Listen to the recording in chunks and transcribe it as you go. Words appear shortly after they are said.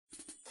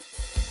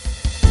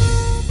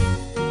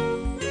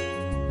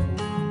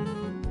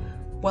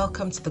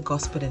Welcome to the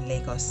Gospel in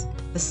Lagos,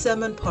 the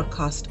sermon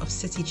podcast of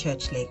City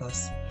Church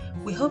Lagos.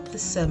 We hope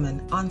this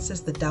sermon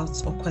answers the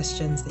doubts or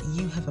questions that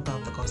you have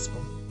about the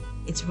gospel,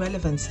 its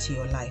relevance to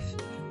your life,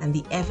 and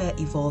the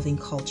ever-evolving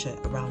culture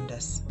around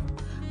us.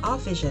 Our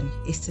vision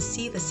is to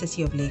see the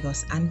city of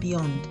Lagos and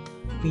beyond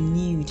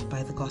renewed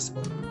by the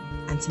gospel.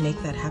 And to make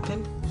that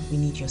happen, we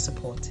need your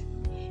support.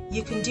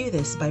 You can do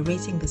this by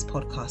rating this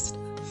podcast,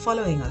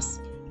 following us,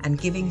 and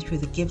giving through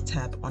the Give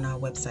tab on our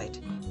website,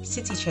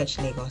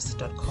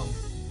 citychurchlagos.com.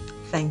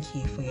 Thank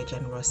you for your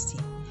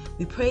generosity.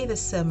 We pray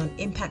this sermon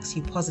impacts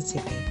you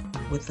positively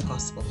with the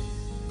gospel.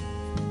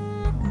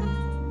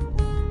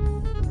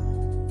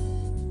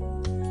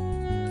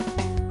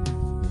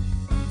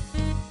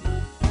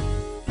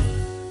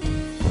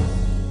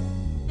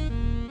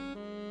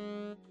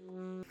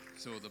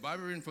 So the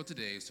Bible reading for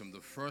today is from the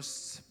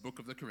first book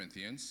of the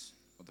Corinthians,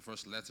 or the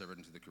first letter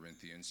written to the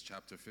Corinthians,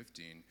 chapter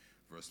 15,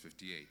 verse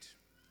 58.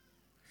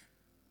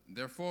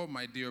 Therefore,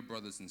 my dear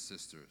brothers and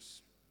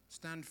sisters,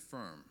 stand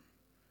firm.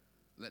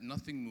 Let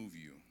nothing move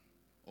you.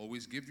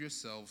 Always give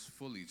yourselves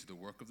fully to the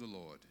work of the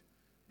Lord,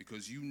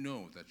 because you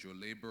know that your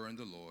labor in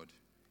the Lord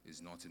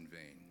is not in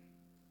vain.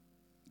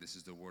 This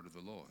is the word of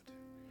the Lord.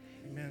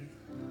 Amen.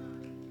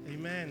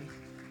 Amen.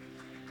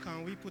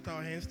 Can we put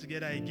our hands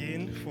together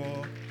again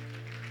for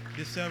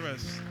the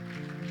service?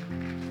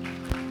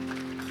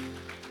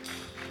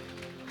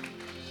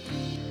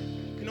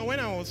 You know, when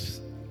I was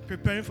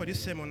preparing for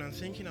this sermon and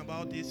thinking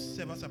about this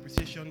Service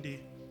Appreciation Day,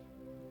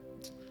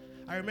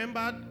 I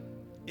remembered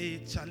a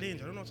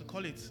challenge, I don't know what to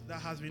call it, that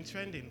has been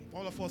trending.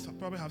 All of us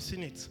probably have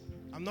seen it.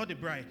 I'm not the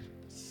bride.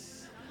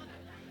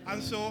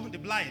 And so, the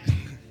bride.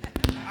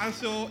 And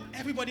so,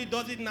 everybody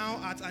does it now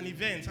at an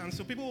event. And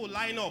so, people will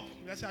line up,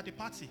 let's say at a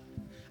party.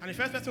 And the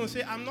first person will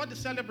say, I'm not the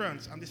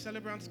celebrant, I'm the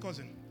celebrant's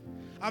cousin.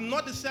 I'm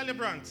not the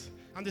celebrant,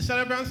 I'm the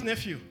celebrant's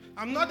nephew.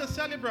 I'm not the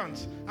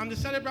celebrant, I'm the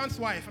celebrant's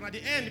wife. And at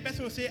the end, the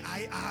person will say,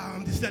 I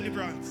am the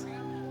celebrant.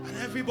 And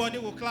everybody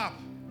will clap.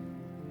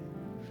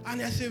 And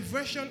there's a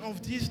version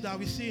of this that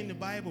we see in the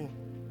Bible.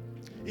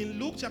 In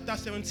Luke chapter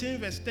 17,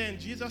 verse 10,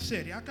 Jesus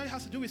said, it actually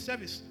has to do with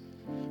service.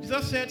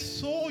 Jesus said,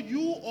 so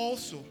you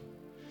also,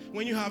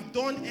 when you have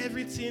done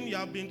everything you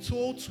have been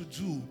told to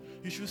do,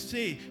 you should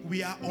say,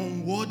 we are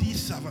unworthy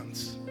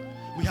servants.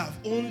 We have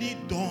only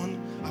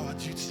done our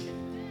duty.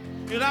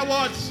 In other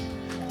words,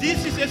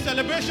 this is a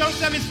celebration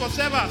service for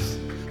servers.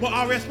 But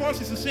our response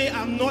is to say,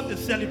 I'm not the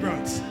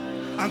celebrant.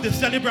 I'm the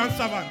celebrant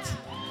servant.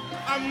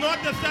 I'm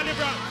not the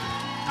celebrant.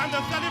 I'm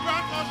the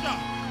celebrant usher.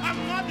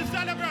 I'm not the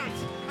celebrant.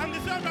 I'm the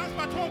celebrant's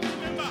patron.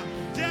 Remember,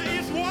 there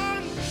is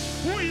one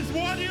who is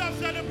worthy of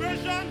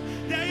celebration.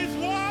 There is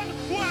one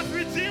who has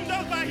redeemed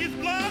us by his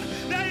blood.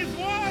 There is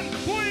one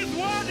who is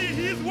worthy.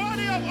 He is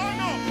worthy of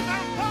honor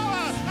and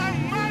power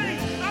and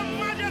might and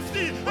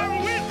majesty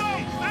and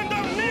wisdom and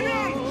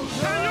dominion.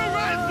 Can you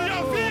rise to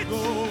your feet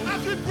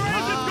as we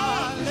praise his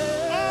God?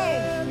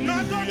 Oh,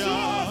 not unto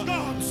us,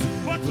 God,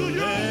 but to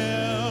you.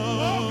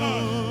 Oh,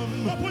 God.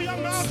 Open your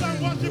mouth and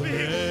worship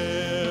him.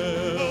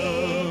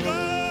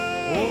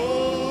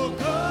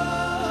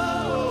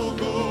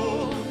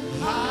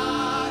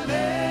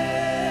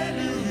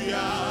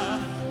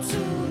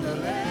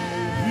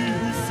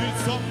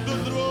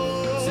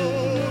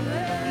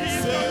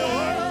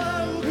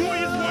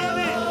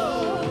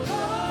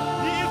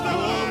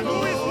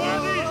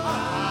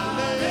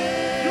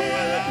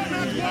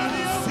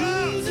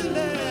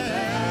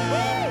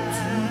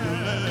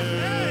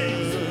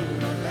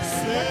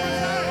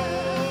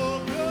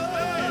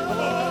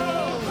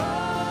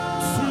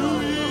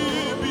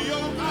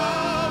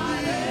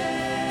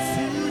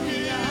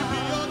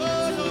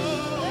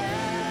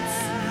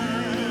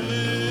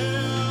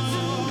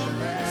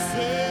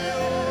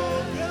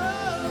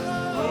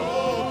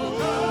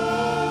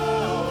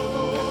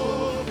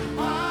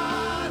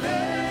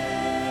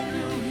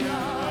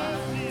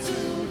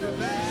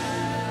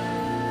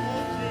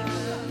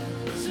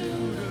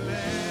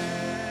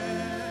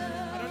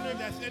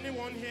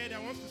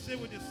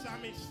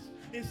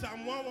 In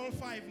Psalm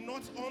 115,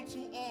 not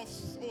unto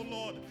us, O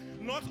Lord,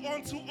 not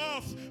unto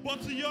us,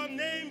 but to your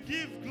name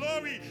give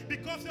glory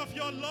because of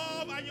your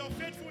love and your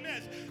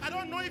faithfulness. I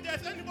don't know if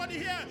there's anybody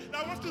here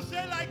that wants to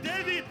say like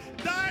David,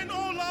 thine,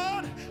 O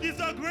Lord, is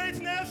the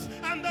greatness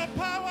and the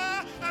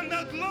power and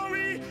the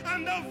glory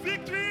and the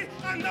victory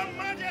and the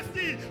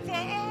majesty. For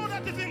all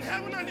that is in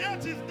heaven and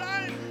earth is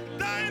thine.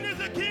 Thine is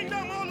the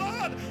kingdom, O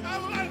Lord,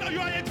 and you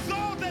are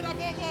exalted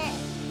above all.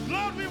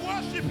 Lord, we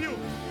worship you.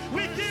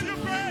 We give you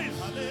praise.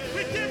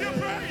 We give you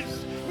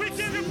praise. We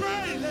give you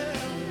praise.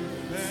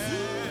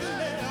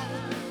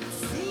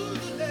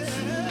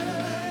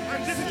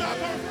 And this is our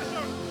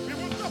confession. We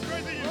won't stop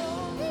praising you.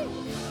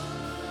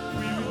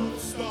 We won't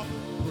stop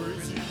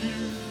praising you.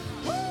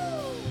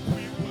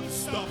 We won't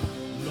stop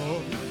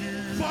loving you.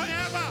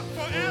 Forever,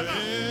 forever,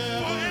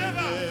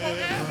 forever,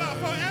 forever,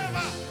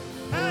 forever.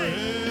 Hey.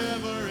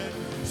 Forever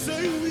and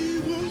say we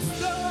won't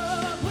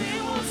stop. We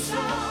won't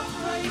stop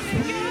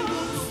praising you.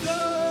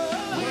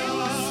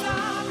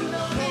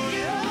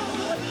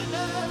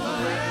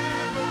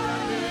 Forever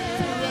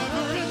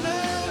and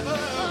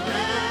ever.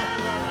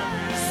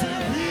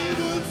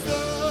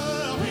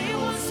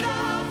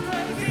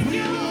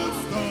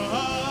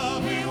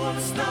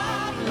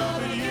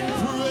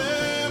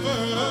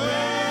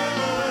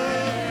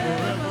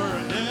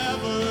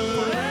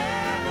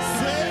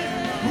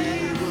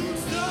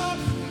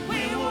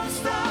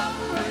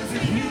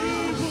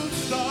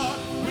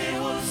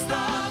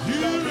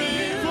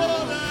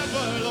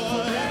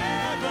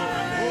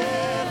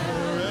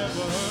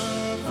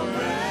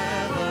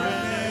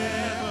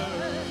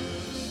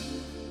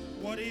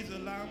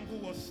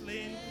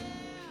 slain,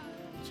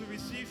 to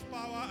receive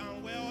power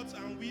and wealth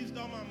and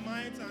wisdom and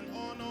might and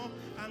honor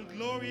and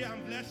glory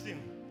and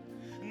blessing.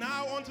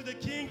 Now unto the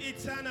King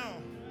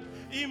eternal,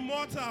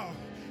 immortal,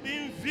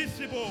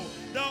 invisible,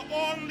 the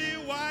only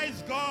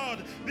wise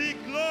God, be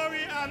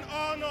glory and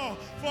honor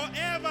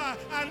forever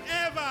and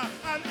ever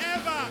and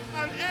ever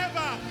and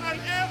ever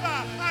and ever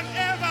and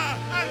ever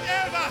and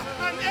ever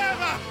and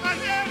ever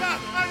and ever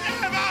and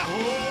ever.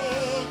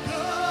 Oh, go,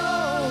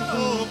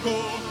 oh, go.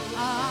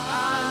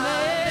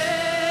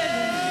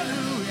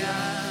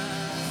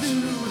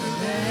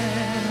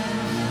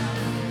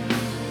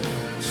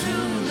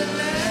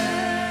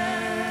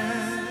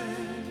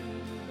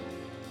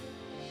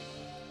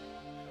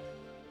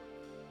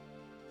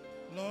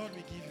 Lord,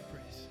 we give you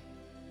praise.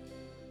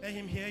 Let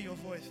him hear your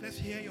voice. Let's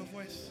hear your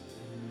voice.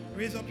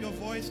 Raise up your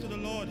voice to the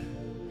Lord.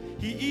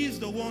 He is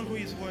the one who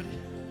is worthy.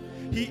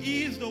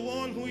 He is the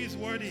one who is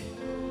worthy.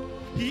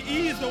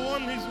 He is the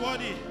one who is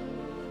worthy.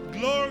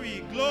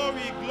 Glory,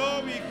 glory,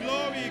 glory,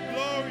 glory,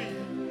 glory.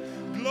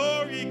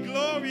 Glory,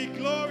 glory,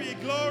 glory,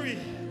 glory.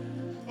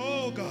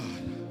 Oh God,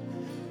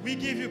 we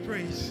give you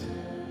praise.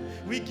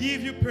 We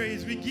give you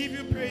praise. We give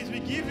you praise. We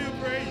give you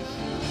praise.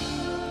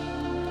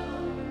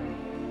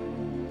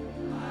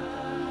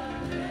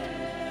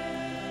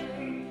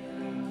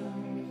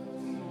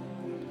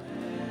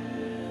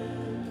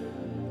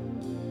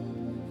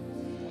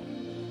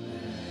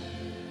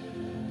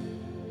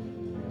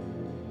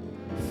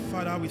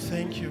 Father, we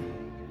thank you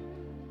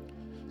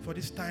for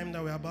this time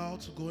that we're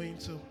about to go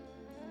into.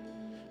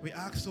 We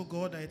ask, oh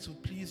God, that it will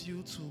please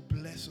you to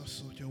bless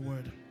us with your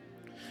word.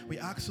 We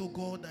ask, oh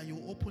God, that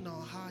you open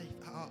our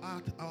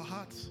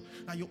hearts,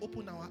 that you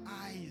open our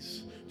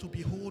eyes to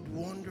behold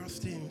wondrous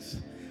things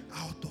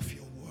out of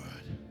your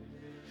word.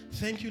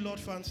 Thank you, Lord,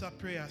 for answered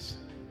prayers.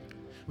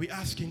 We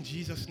ask in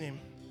Jesus' name.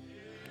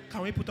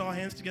 Can we put our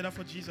hands together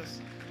for Jesus?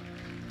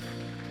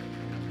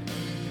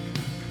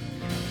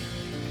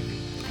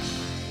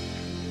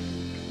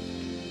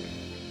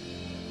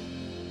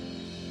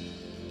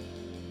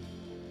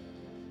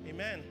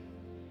 Amen.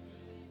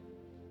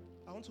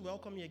 I want to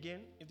welcome you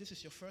again if this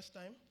is your first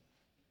time.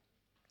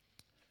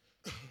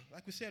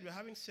 Like we said, we're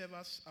having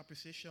Service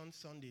Appreciation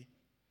Sunday.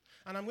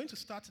 And I'm going to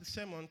start the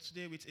sermon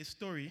today with a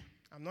story.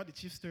 I'm not the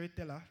chief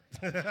storyteller.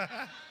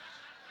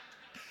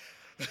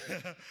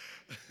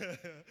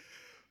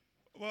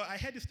 Well, I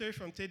heard the story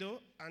from Tedo,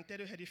 and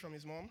Tedo heard it from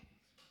his mom.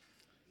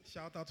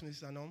 Shout out to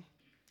Mrs. Anom.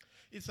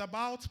 It's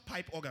about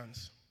pipe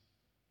organs.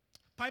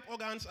 Pipe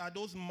organs are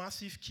those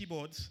massive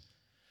keyboards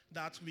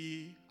that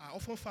we are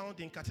often found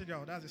in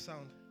cathedral. That's the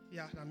sound.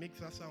 Yeah, that makes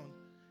that sound.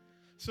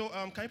 So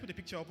can you put a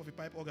picture up of a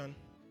pipe organ?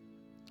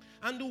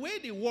 And the way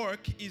they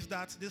work is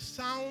that the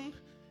sound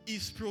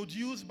is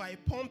produced by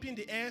pumping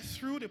the air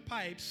through the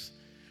pipes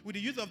with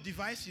the use of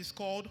devices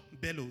called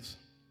bellows.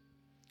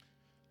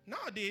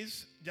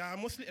 Nowadays, they are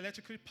mostly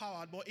electrically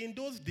powered, but in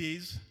those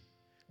days,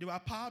 they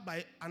were powered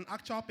by an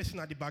actual person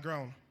at the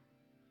background,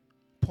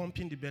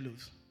 pumping the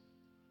bellows.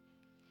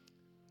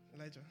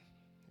 Elijah,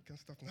 you can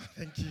stop now.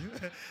 Thank you.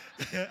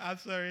 I'm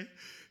sorry.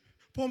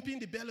 Pumping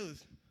the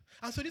bellows.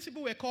 And so these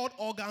people were called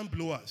organ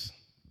blowers.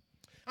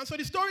 And so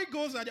the story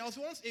goes that there was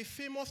once a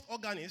famous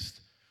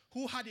organist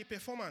who had a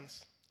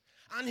performance.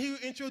 And he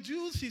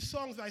introduced his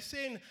songs by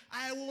saying,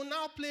 I will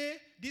now play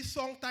this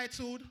song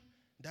titled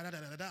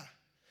da-da-da-da-da.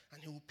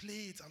 And he will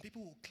play it, and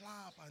people will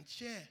clap and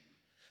cheer.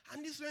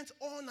 And this went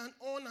on and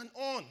on and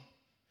on.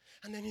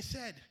 And then he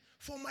said,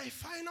 for my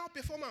final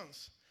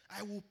performance,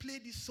 I will play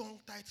this song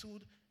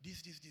titled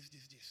this.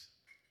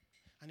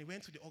 And he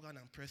went to the organ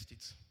and pressed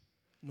it.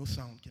 No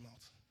sound came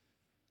out.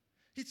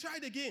 He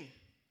tried again.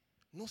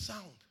 No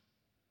sound.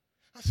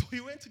 And so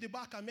he went to the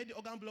back and made the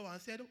organ blower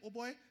and said, oh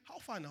boy, how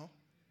far now?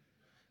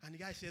 And the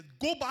guy said,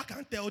 go back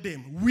and tell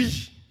them,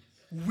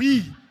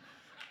 we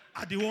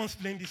are the ones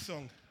playing this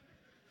song.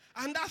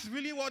 And that's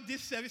really what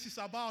this service is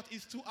about,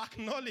 is to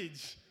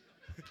acknowledge.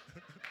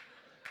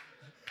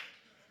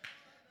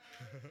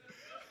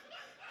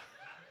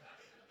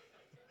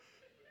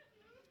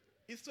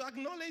 It's to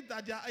acknowledge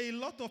that there are a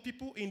lot of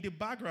people in the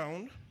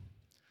background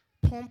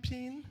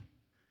pumping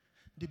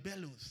the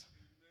bellows.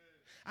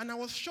 And I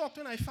was shocked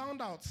when I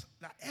found out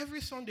that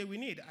every Sunday we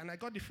need, and I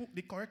got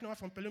the correct number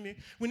from Pelumi,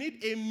 we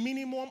need a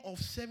minimum of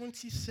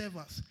 70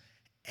 servers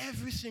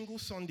every single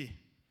Sunday.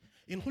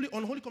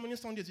 On Holy Communion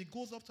Sundays, it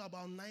goes up to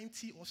about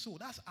 90 or so.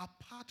 That's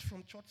apart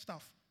from church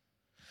staff.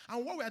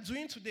 And what we are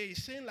doing today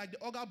is saying, like the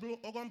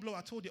organ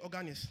blower told the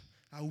organist,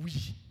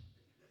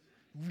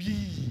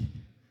 we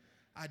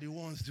are the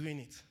ones doing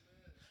it.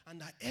 And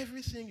that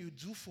everything you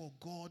do for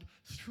God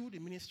through the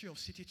ministry of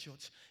City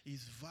Church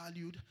is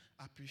valued,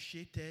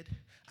 appreciated,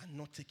 and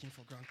not taken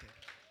for granted.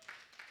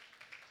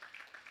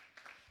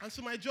 And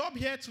so my job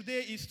here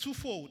today is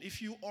twofold.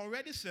 If you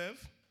already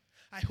serve,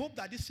 I hope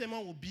that this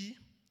sermon will be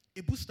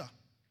a booster.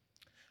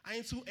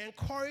 And to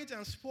encourage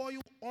and spur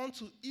you on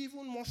to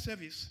even more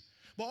service.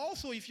 But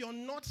also, if you're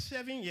not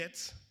serving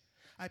yet,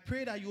 I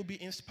pray that you'll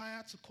be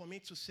inspired to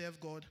commit to serve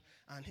God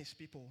and his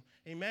people.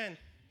 Amen.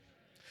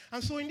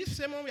 And so in this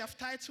sermon we have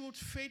titled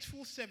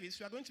Faithful Service.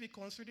 We are going to be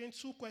considering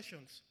two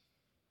questions.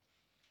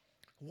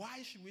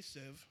 Why should we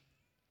serve?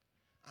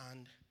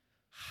 And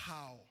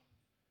how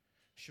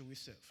should we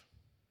serve?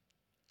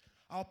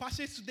 Our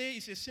passage today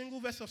is a single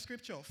verse of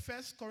scripture,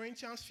 1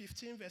 Corinthians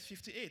 15, verse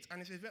 58.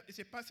 And it's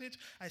a passage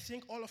I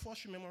think all of us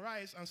should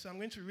memorize, and so I'm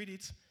going to read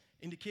it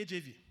in the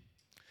KJV.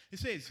 It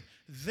says,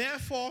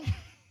 Therefore,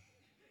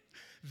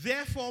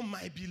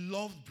 my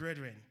beloved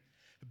brethren,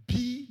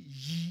 be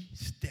ye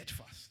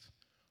steadfast,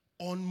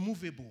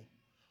 unmovable,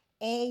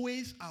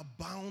 always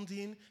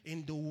abounding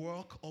in the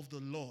work of the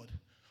Lord,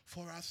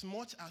 for as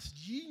much as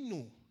ye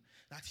know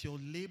that your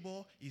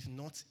labor is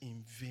not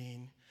in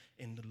vain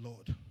in the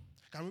Lord.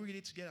 Can we read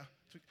it together?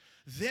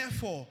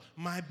 Therefore,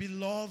 my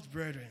beloved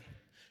brethren,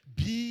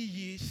 be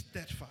ye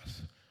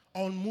steadfast,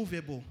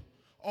 unmovable,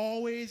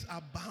 always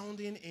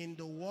abounding in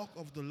the work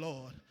of the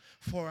Lord,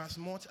 for as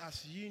much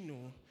as ye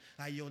know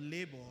that your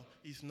labor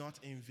is not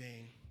in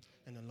vain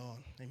in the Lord.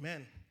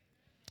 Amen.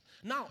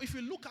 Now, if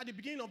you look at the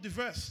beginning of the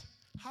verse,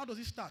 how does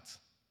it start?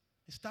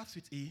 It starts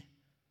with a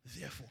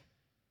therefore.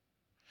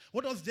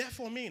 What does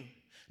therefore mean?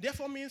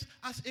 Therefore means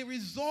as a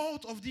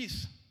result of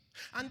this.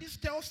 And this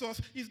tells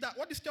us is that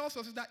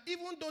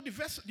even though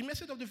the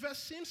message of the verse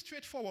seems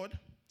straightforward,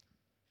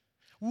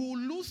 we will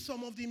lose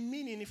some of the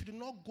meaning if we do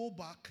not go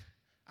back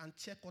and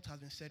check what has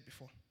been said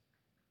before.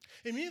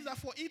 It means that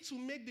for it to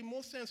make the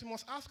most sense, we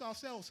must ask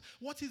ourselves,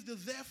 what is the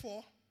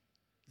therefore?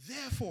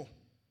 Therefore.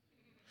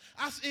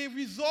 As a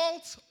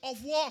result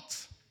of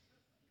what?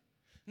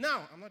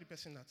 Now, I'm not the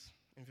person that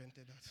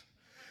invented that.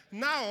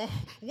 Now,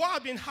 what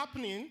had been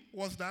happening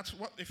was that,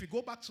 if we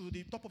go back to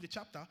the top of the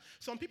chapter,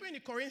 some people in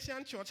the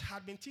Corinthian church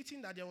had been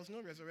teaching that there was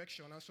no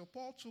resurrection. And so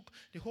Paul took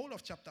the whole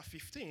of chapter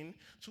 15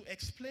 to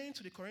explain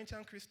to the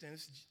Corinthian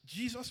Christians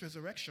Jesus'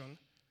 resurrection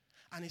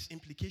and its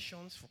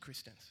implications for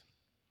Christians.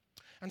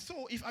 And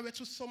so, if I were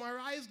to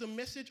summarize the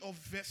message of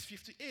verse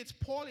 58,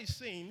 Paul is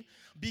saying,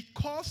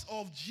 because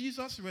of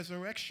Jesus'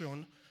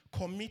 resurrection,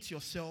 commit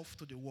yourself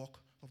to the work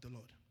of the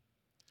Lord.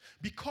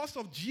 Because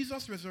of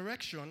Jesus'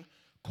 resurrection,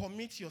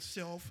 commit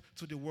yourself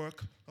to the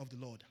work of the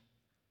Lord.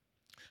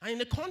 And in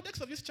the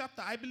context of this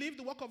chapter, I believe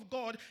the work of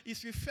God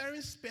is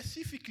referring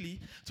specifically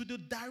to the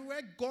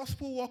direct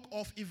gospel work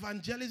of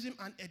evangelism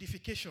and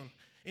edification.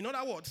 In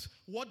other words,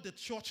 what the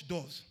church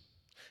does.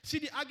 See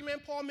the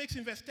argument Paul makes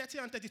in verse 30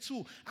 and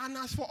 32. And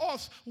as for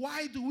us,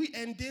 why do we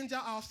endanger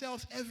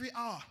ourselves every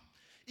hour?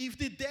 If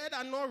the dead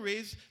are not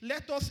raised,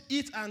 let us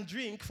eat and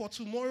drink, for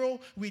tomorrow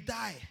we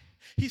die.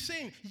 He's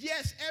saying,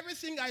 yes,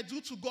 everything I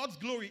do to God's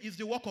glory is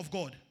the work of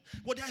God.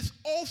 But there's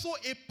also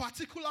a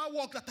particular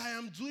work that I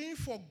am doing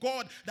for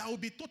God that will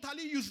be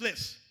totally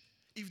useless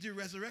if the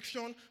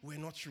resurrection were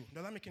not true.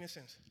 Does that make any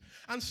sense?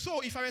 And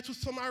so, if I were to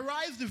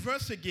summarize the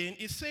verse again,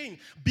 it's saying,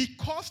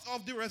 because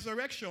of the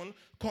resurrection,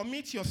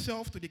 commit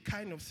yourself to the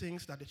kind of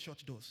things that the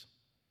church does.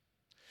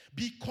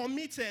 Be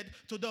committed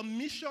to the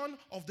mission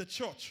of the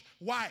church.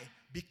 Why?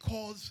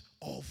 Because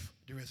of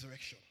the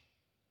resurrection.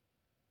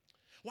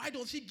 Why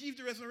does he give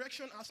the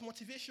resurrection as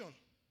motivation?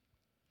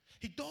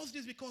 He does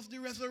this because the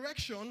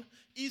resurrection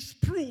is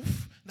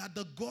proof that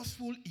the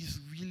gospel is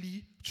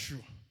really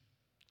true.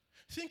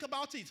 Think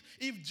about it.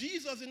 If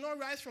Jesus did not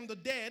rise from the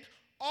dead,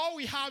 all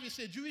we have is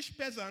a Jewish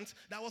peasant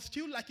that was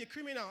killed like a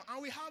criminal,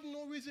 and we have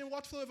no reason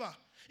whatsoever.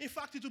 In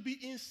fact, it would be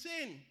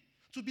insane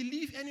to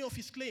believe any of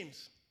his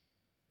claims.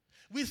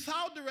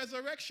 Without the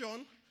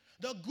resurrection,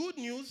 the good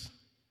news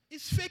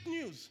is fake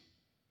news.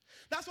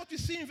 That's what we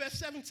see in verse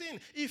 17.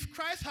 If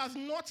Christ has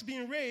not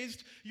been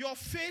raised, your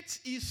faith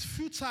is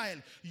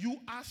futile.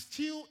 You are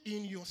still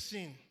in your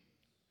sin.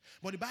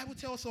 But the Bible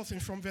tells us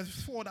from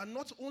verse 4 that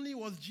not only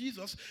was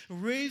Jesus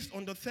raised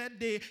on the third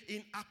day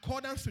in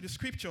accordance to the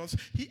scriptures,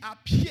 he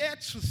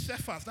appeared to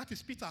Cephas, that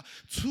is Peter,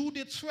 to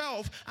the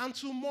 12 and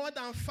to more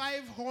than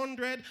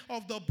 500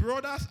 of the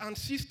brothers and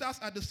sisters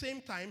at the same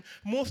time,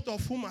 most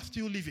of whom are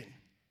still living.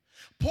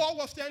 Paul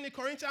was telling the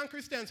Corinthian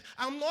Christians,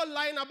 I'm not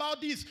lying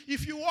about this.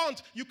 If you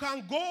want, you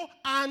can go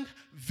and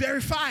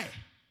verify.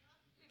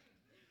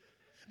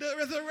 The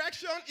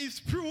resurrection is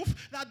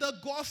proof that the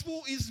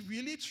gospel is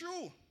really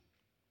true.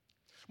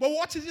 But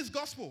what is this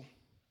gospel?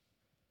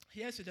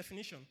 Here's the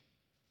definition.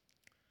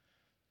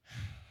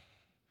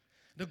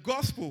 The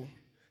gospel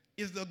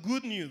is the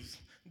good news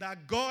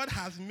that God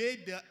has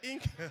made the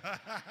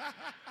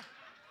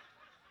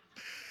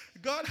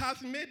God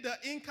has made the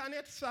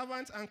incarnate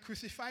servant and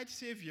crucified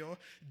Savior,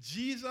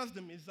 Jesus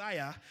the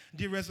Messiah,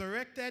 the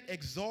resurrected,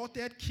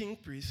 exalted King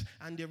Priest,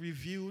 and the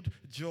revealed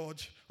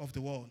Judge of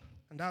the world.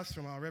 And that's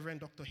from our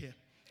Reverend Doctor here.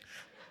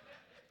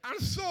 And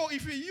so,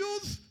 if we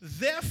use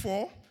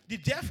therefore, the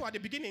therefore at the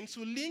beginning,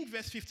 to link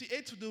verse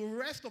 58 to the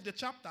rest of the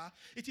chapter,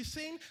 it is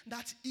saying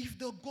that if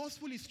the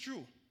gospel is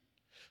true,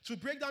 to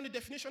break down the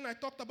definition I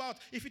talked about,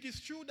 if it is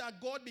true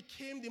that God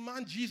became the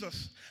man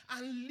Jesus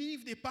and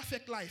lived a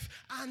perfect life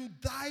and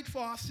died for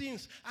our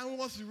sins and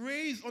was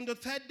raised on the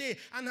third day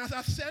and has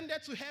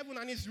ascended to heaven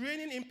and is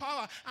reigning in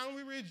power and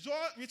we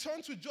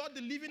return to judge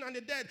the living and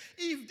the dead,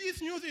 if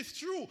this news is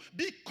true,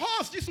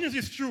 because this news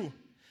is true,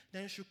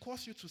 then it should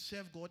cause you to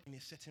serve God in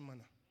a certain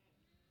manner.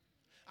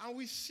 And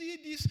we see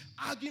this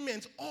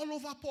argument all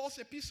over Paul's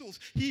epistles.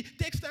 He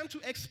takes time to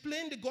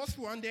explain the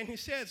gospel, and then he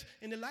says,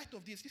 in the light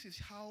of this is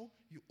how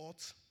you ought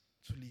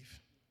to live.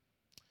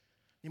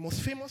 The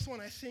most famous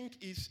one, I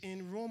think, is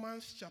in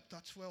Romans chapter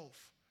 12,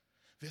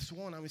 verse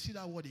 1, and we see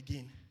that word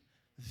again.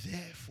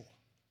 Therefore,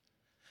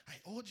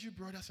 I urge you,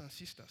 brothers and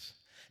sisters,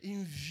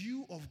 in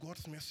view of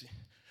God's mercy,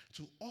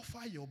 to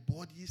offer your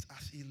bodies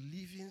as a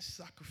living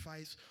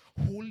sacrifice,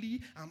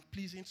 holy and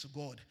pleasing to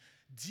God.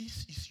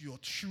 This is your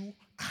true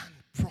and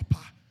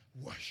proper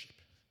worship.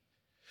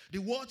 The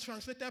word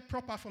translated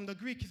proper from the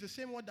Greek is the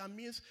same word that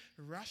means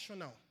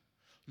rational,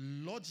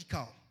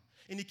 logical.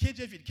 In the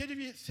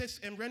KJV says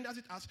and renders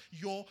it as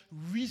your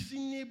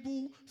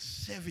reasonable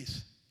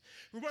service.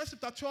 Romans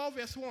chapter 12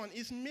 verse 1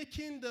 is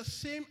making the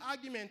same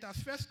argument as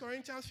 1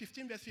 Corinthians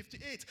 15 verse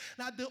 58,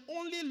 that the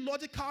only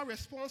logical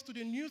response to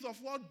the news of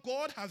what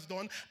God has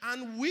done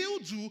and will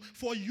do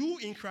for you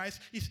in Christ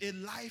is a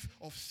life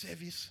of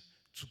service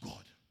to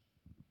God.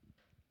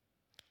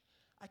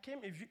 I came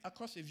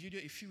across a video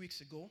a few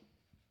weeks ago.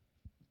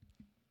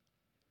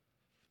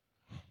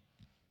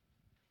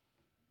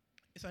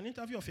 It's an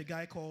interview of a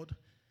guy called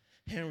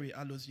Henry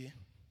Alozier,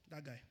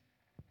 that guy.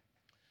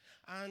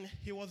 And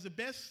he was the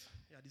best,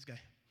 this guy.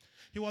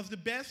 He was the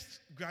best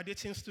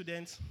graduating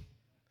student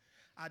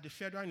at the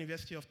Federal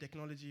University of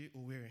Technology,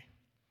 Owerri.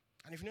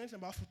 And if you know anything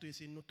about FUTO, it's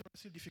a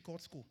notoriously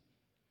difficult school.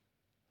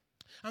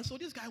 And so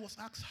this guy was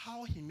asked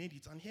how he made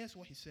it, and here's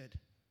what he said.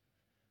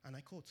 And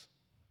I quote,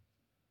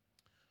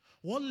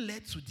 "What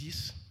led to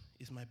this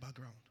is my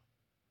background.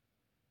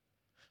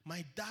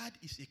 My dad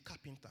is a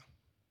carpenter.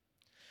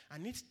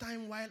 And each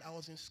time while I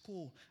was in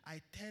school,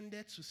 I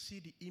tended to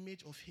see the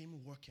image of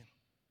him working.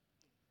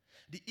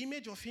 The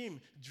image of him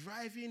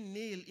driving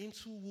nail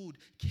into wood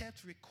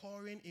kept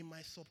recurring in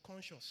my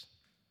subconscious.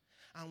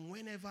 And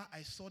whenever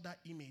I saw that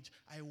image,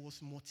 I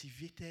was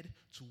motivated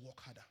to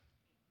work harder."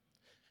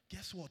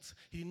 Guess what?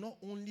 He not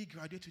only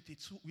graduated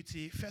with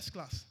a first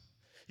class,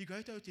 he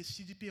graduated with a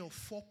CGPA of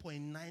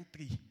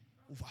 4.93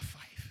 over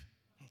 5.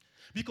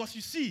 Because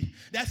you see,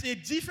 there's a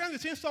difference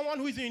between someone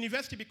who is in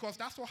university, because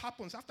that's what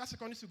happens after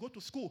secondary school, go to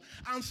school,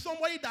 and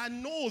somebody that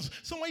knows,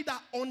 somebody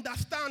that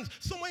understands,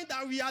 somebody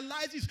that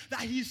realizes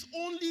that he's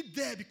only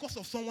there because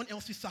of someone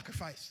else's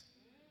sacrifice.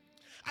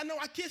 And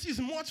our case is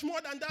much more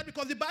than that,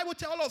 because the Bible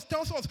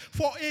tells us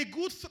for a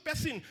good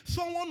person,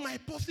 someone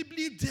might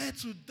possibly dare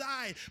to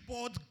die,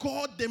 but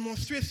God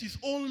demonstrates his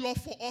own love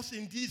for us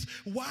in this: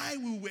 while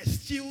we were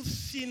still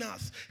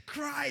sinners,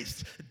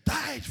 Christ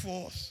died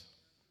for us.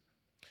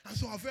 And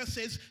so our verse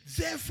says,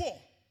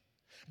 therefore,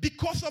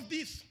 because of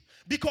this,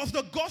 because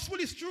the gospel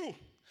is true.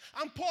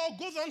 And Paul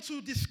goes on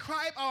to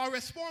describe our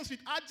response with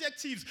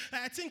adjectives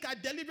that I think are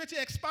deliberately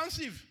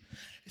expansive.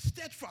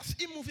 Steadfast,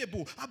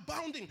 immovable,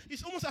 abounding.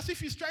 It's almost as if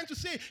he's trying to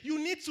say, you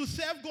need to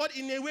serve God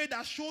in a way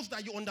that shows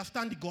that you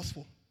understand the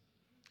gospel.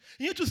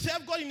 You need to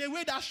serve God in a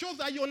way that shows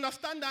that you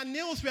understand that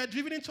nails were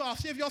driven into our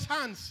Savior's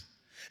hands,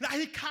 that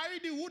he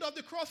carried the wood of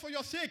the cross for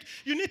your sake.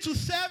 You need to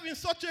serve in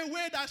such a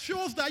way that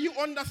shows that you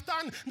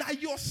understand that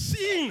your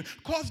sin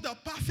caused the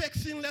perfect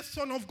sinless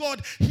Son of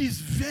God his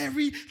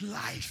very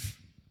life.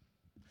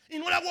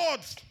 In other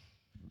words,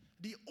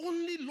 the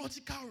only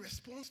logical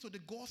response to the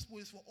gospel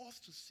is for us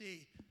to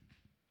say,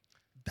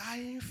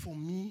 dying for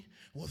me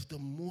was the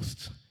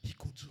most he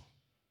could do.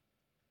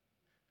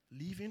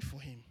 Living for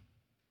him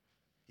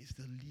is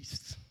the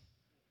least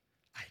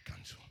I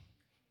can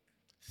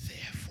do.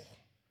 Therefore.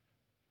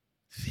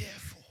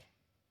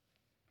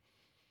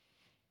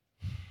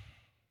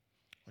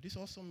 But this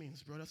also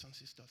means, brothers and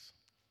sisters,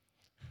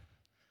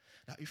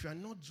 that if you are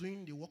not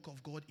doing the work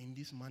of God in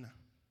this manner,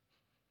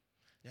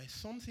 there is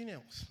something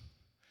else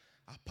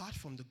apart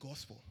from the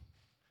gospel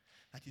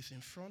that is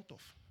in front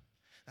of,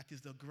 that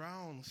is the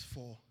grounds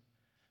for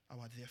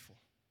our therefore.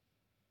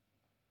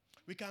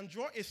 We can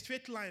draw a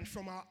straight line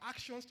from our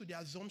actions to the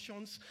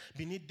assumptions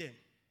beneath them.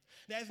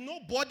 There is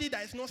nobody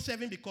that is not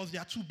serving because they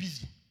are too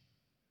busy,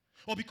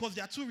 or because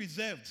they are too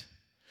reserved,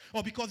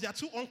 or because they are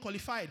too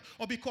unqualified,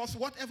 or because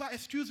whatever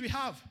excuse we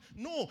have.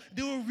 No,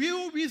 the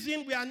real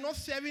reason we are not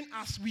serving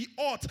as we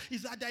ought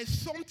is that there is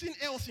something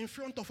else in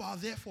front of our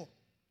therefore.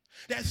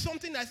 There is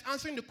something that is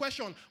answering the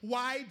question,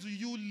 why do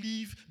you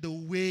live the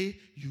way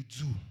you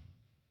do?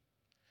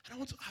 And I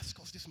want to ask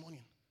us this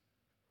morning,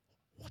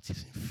 what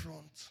is in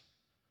front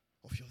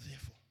of your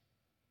therefore?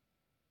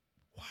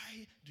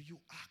 Why do you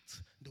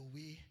act the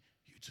way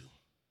you do?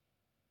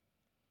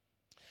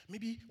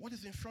 Maybe what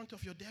is in front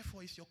of your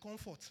therefore is your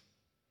comfort.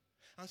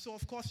 And so,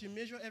 of course, you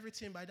measure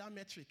everything by that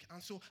metric.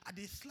 And so, at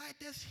the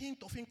slightest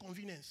hint of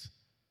inconvenience,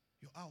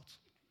 you're out.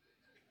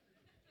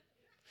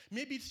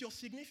 Maybe it's your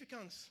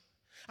significance.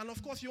 And,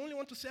 of course, you only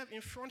want to serve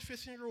in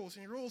front-facing roles,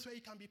 in roles where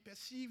you can be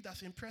perceived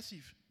as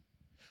impressive.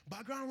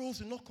 Background roles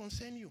do not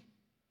concern you.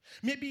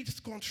 Maybe it's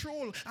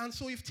control. And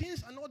so, if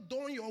things are not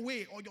done your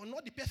way, or you're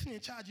not the person in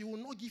charge, you will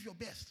not give your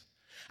best.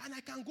 And I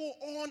can go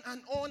on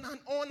and on and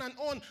on and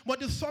on. But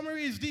the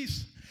summary is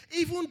this: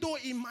 even though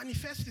it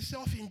manifests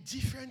itself in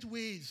different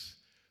ways,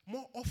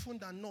 more often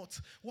than not,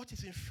 what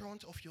is in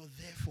front of your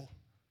therefore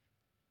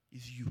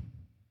is you.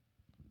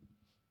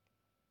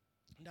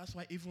 And that's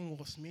why even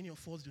worse, many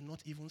of us do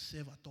not even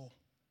serve at all.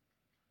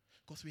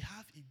 Because we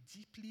have a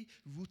deeply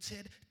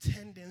rooted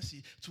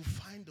tendency to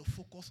find the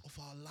focus of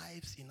our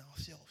lives in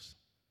ourselves.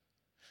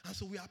 And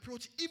so we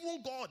approach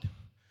even God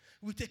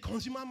with a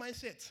consumer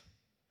mindset.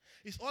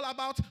 It's all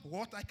about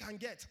what I can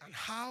get and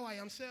how I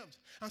am served.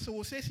 And so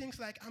we'll say things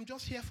like, I'm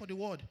just here for the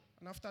word.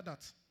 And after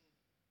that,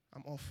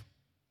 I'm off.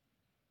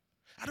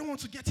 I don't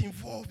want to get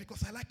involved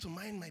because I like to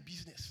mind my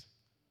business.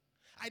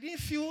 I didn't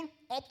feel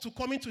up to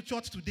coming to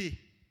church today,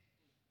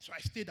 so I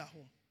stayed at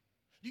home.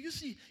 Do you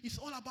see? It's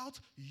all about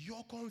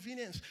your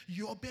convenience,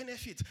 your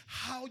benefit,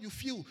 how you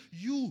feel,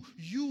 you.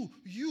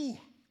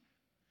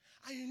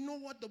 And you know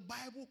what the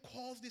Bible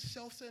calls this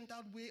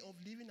self-centered way of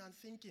living and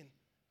thinking?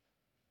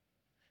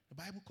 The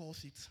Bible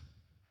calls it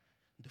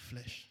the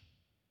flesh.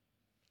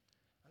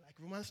 And like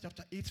Romans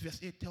chapter 8 verse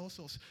 8 tells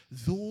us,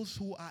 those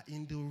who are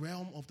in the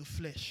realm of the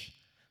flesh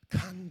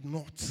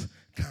cannot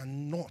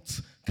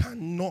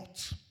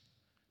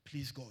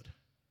please God.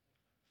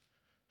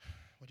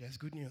 But there's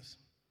good news.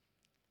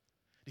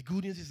 The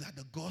good news is that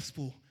the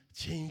gospel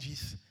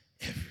changes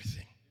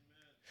everything.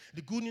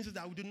 The good news is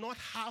that we do not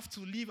have to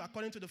live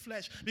according to the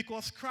flesh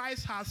because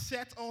Christ has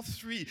set us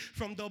free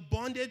from the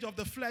bondage of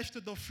the flesh to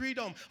the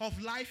freedom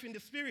of life in the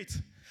spirit.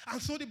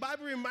 And so the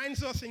Bible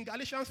reminds us in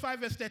Galatians 5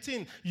 verse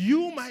 13,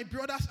 you, my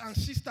brothers and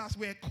sisters,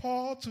 were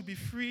called to be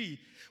free,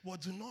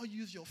 but do not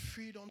use your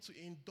freedom to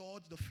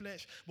indulge the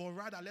flesh, but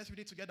rather, let's read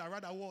it together,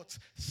 rather what?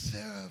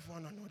 Serve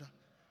one another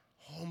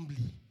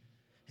humbly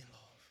in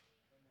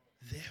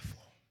love. Therefore,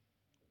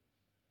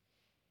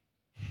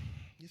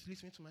 this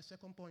leads me to my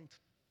second point.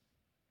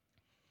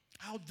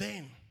 How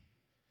then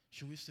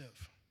should we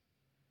serve?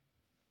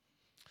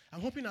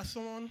 I'm hoping that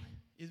someone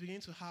is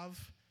beginning to have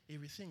a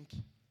rethink.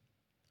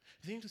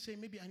 Beginning to say,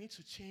 maybe I need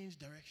to change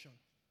direction.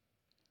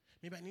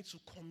 Maybe I need to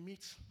commit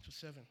to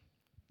serving.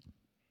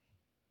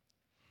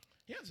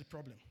 Here's the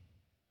problem.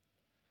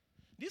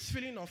 This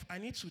feeling of I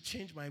need to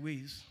change my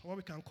ways, what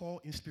we can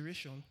call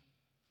inspiration,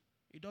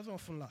 it doesn't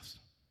often last.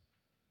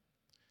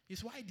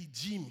 It's why the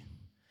gym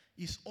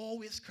is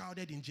always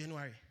crowded in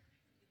January.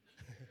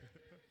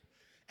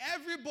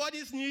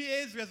 Everybody's New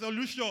Year's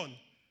resolution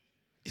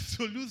is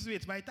to lose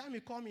weight by the time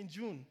you come in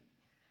June.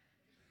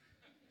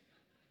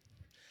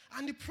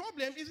 And the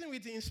problem isn't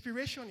with the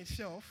inspiration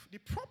itself. The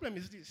problem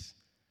is this,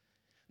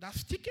 that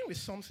sticking with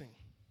something,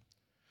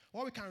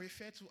 what we can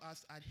refer to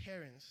as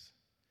adherence,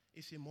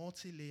 is a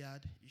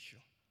multi-layered issue.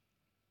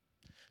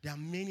 There are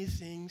many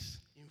things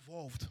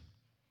involved.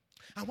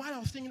 And while I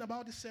was thinking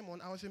about this sermon,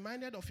 I was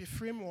reminded of a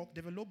framework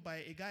developed by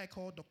a guy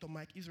called Dr.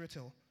 Mike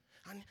Israetel.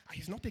 And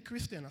he's not a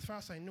Christian, as far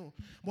as I know.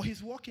 But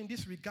his work in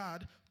this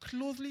regard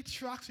closely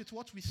tracks with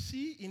what we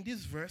see in this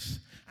verse.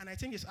 And I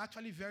think it's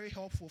actually very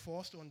helpful for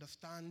us to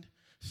understand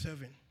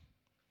serving.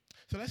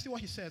 So let's see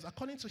what he says.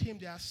 According to him,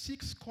 there are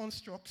 6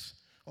 constructs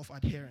of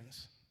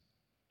adherence.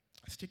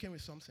 Sticking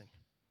with something.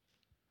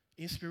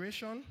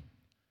 Inspiration,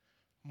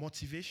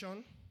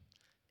 motivation,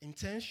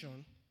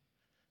 intention,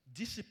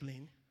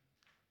 discipline,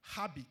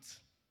 habit,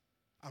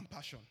 and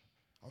passion.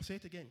 I'll say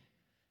it again.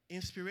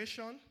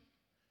 Inspiration,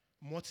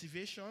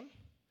 motivation,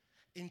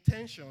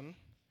 intention,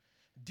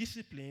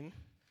 discipline,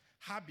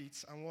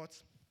 habits, and what?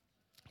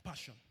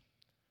 Passion.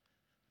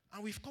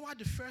 And we've covered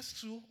the first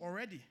 2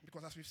 already,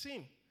 because as we've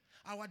seen,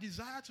 our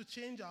desire to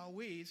change our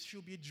ways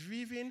should be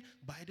driven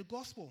by the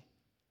gospel.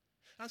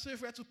 And so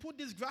if we were to put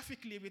this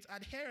graphically with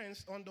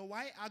adherence on the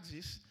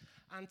y-axis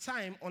and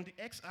time on the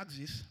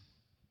x-axis,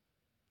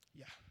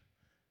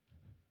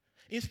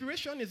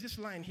 inspiration is this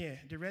line here,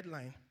 the red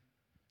line,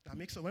 that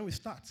makes us when we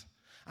start.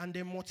 And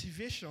the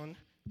motivation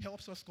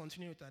helps us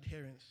continue with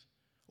adherence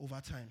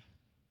over time.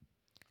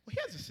 But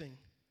here's the thing.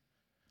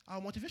 Our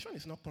motivation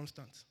is not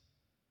constant.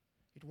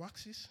 It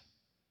waxes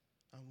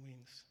and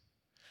wanes.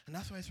 And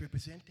that's why it's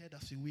represented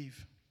as a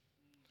wave.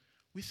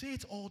 We say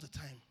it all the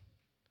time.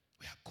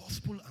 We are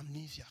gospel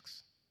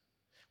amnesiacs.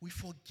 We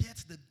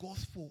forget the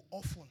gospel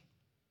often.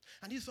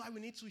 And this is why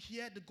we need to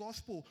hear the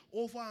gospel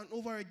over and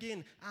over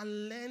again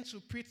and learn to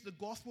preach the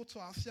gospel to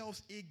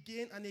ourselves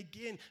again and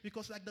again.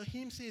 Because like the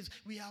hymn says,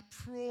 we are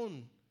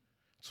prone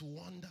to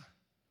wander.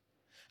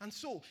 And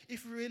so,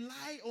 if we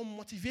rely on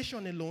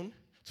motivation alone,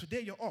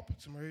 today you're up,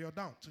 tomorrow you're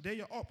down. Today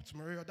you're up,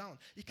 tomorrow you're down.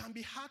 It can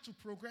be hard to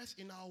progress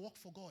in our work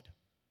for God.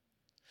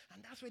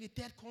 And that's where the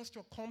third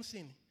construct comes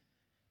in,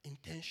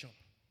 intention.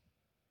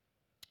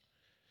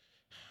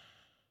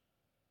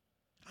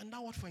 And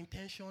that word for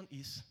intention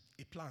is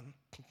a plan.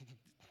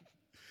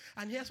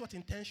 And here's what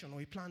intention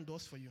or a plan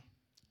does for you.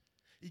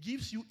 It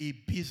gives you a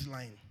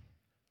baseline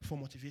for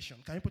motivation.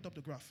 Can you put up the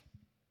graph?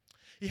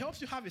 It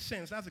helps you have a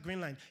sense, that's the green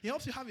line. It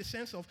helps you have a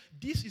sense of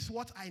this is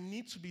what I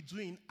need to be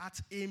doing at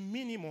a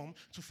minimum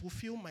to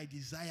fulfill my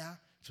desire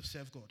to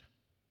serve God.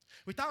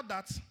 Without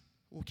that,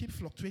 we'll keep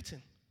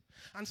fluctuating.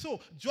 And so,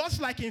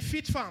 just like in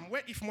Fit Farm,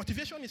 where if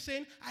motivation is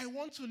saying, I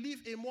want to live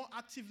a more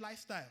active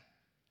lifestyle,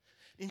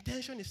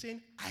 intention is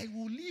saying, I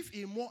will live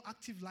a more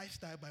active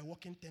lifestyle by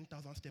walking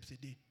 10,000 steps a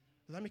day.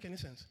 Does that make any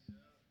sense?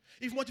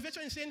 If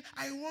motivation is saying,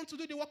 I want to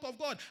do the work of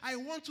God, I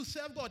want to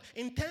serve God,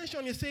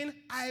 intention is saying,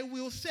 I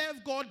will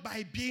serve God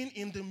by being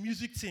in the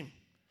music team,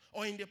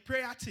 or in the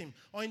prayer team,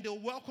 or in the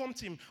welcome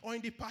team, or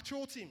in the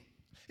patrol team.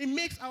 It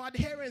makes our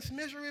adherence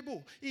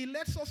measurable. It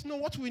lets us know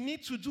what we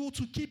need to do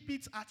to keep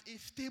it at a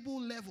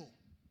stable level.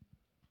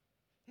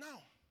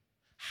 Now,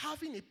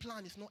 having a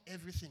plan is not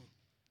everything.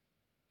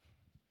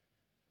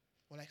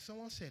 But like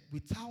someone said,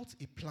 without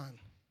a plan,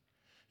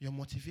 your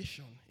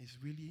motivation is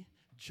really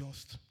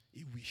just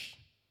a wish.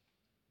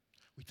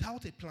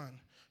 Without a plan,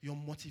 your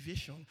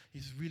motivation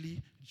is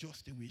really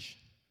just a wish.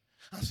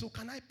 And so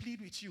can I plead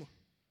with you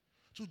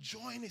to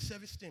join a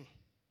service team?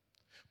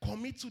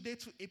 Commit today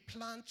to a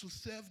plan to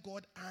serve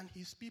God and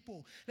his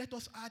people. Let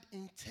us add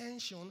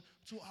intention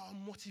to our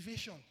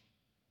motivation.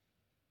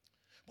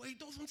 But it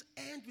doesn't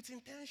end with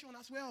intention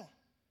as well.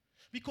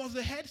 Because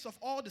the heads of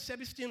all the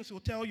service teams will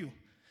tell you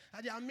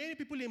that there are many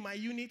people in my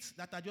unit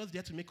that are just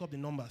there to make up the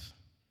numbers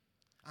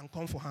and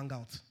come for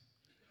hangouts.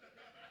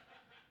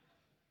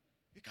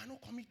 You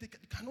cannot commit,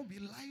 it cannot be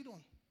lied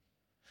on.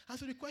 And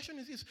so the question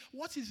is this: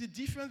 what is the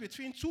difference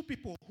between two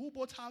people who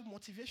both have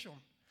motivation,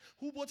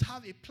 who both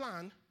have a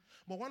plan,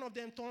 but one of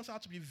them turns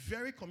out to be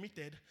very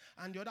committed,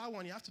 and the other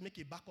one, you have to make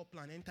a backup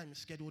plan anytime you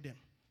schedule them?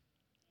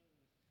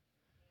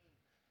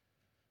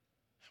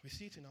 We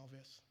see it in our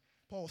verse.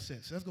 Paul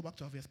says, let's go back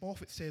to our verse. Paul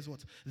says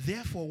what?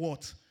 Therefore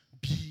what?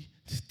 Be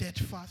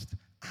steadfast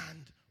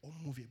and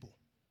unmovable.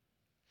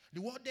 The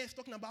word there is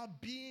talking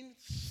about being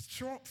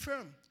strong,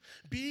 firm,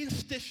 being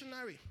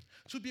stationary,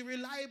 to be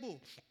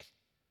reliable.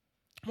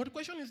 But the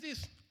question is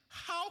this: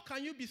 how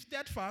can you be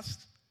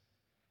steadfast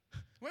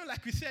when,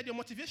 like we said, your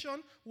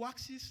motivation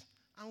waxes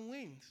and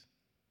wanes?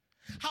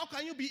 How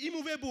can you be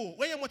immovable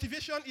when your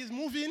motivation is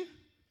moving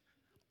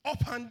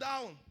up and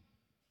down?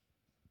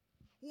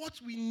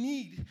 What we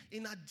need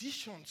in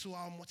addition to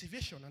our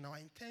motivation and our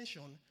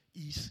intention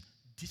is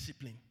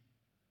discipline.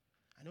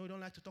 I know we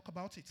don't like to talk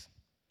about it.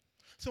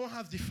 Someone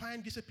has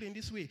defined discipline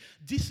this way: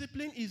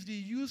 discipline is the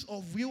use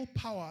of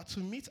willpower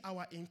to meet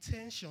our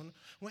intention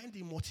when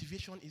the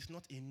motivation is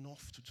not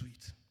enough to do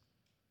it.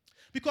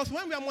 Because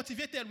when we are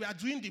motivated, we are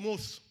doing the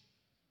most.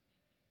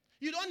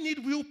 You don't need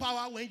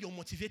willpower when you're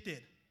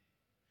motivated.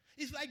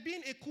 It's like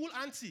being a cool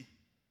auntie.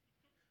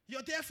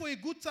 You're there for a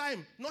good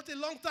time, not a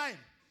long time.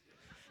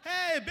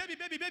 Hey, baby,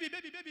 baby, baby,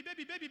 baby, baby,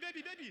 baby, baby,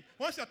 baby, baby.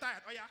 Once you're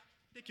tired, oh yeah,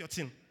 take your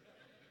tin.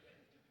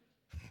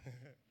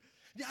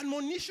 The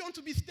admonition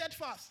to be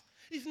steadfast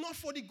is not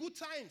for the good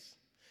times.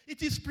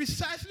 It is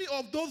precisely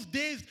of those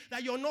days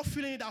that you're not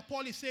feeling it that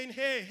Paul is saying,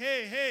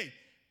 hey,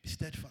 be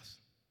steadfast.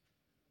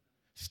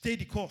 Stay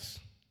the course.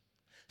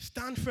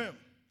 Stand firm.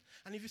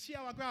 And if you see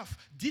our graph,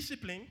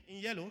 discipline in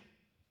yellow,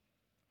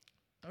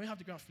 can we have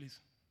the graph, please?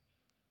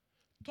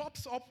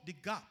 Tops up the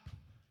gap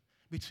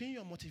between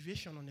your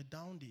motivation on the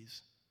down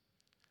days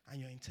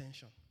and your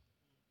intention.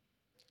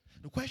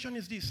 The question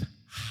is this: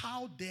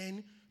 how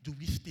then do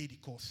we stay the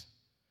course?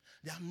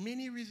 There are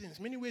many reasons,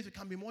 many ways we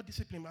can be more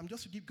disciplined, but I'm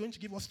just going to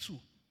give us two.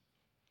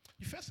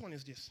 The first one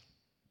is this.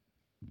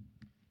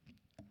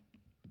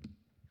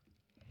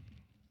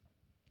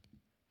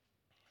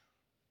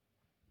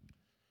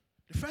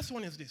 The first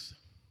one is this.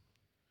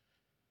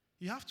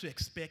 You have to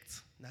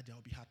expect that there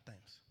will be hard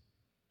times.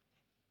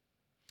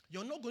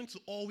 You're not going to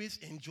always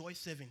enjoy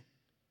serving.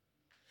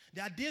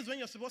 There are days when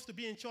you're supposed to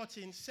be in church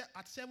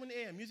at 7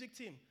 a.m., music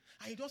team,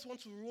 and you just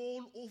want to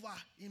roll over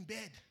in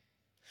bed.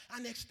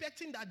 And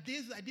expecting that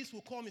days like this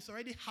will come is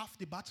already half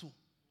the battle.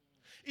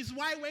 It's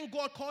why when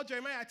God called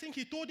Jeremiah, I think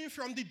he told him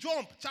from the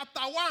jump, chapter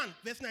 1,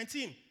 verse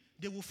 19,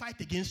 they will fight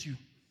against you.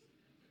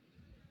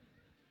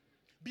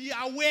 Be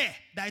aware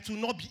that it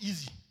will not be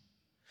easy.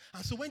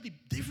 And so when the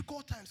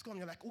difficult times come,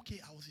 you're like,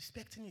 okay, I was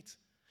expecting it.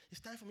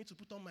 It's time for me to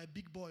put on my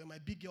big boy or my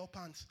big girl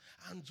pants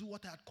and do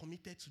what I had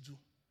committed to do.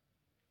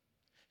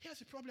 Here's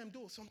the problem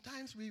though.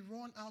 Sometimes we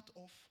run out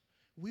of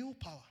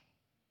willpower.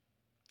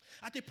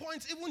 At a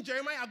point, even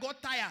Jeremiah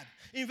got tired.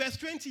 In verse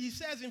 20, he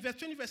says, in verse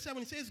 20, verse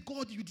 7, he says,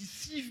 God, you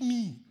deceived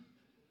me.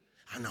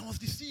 And I was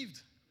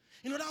deceived.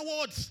 In other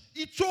words,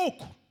 he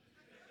choked.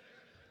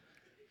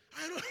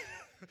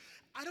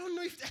 I don't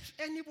know if there's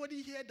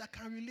anybody here that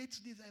can relate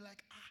to this. They're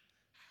like,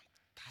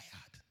 I'm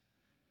tired.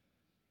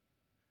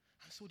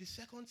 And so the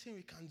second thing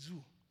we can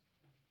do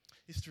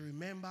is to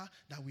remember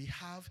that we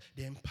have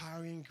the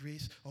empowering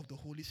grace of the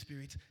Holy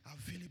Spirit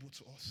available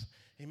to us.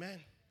 Amen.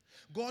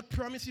 God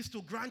promises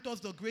to grant us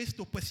the grace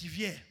to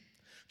persevere,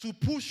 to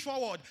push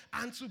forward,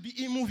 and to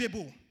be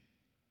immovable.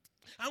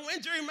 And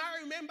when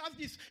Jeremiah remembers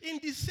this, in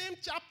the same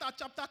chapter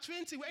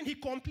 20, when he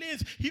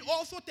complains, he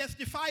also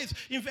testifies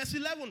in verse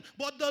 11,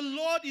 but the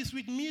Lord is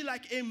with me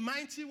like a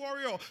mighty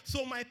warrior,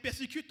 so my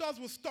persecutors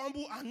will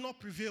stumble and not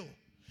prevail.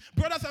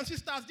 Brothers and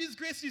sisters, this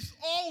grace is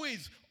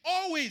always,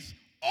 always,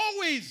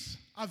 always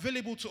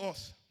available to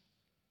us.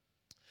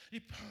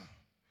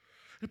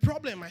 The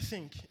problem, I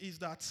think, is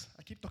that,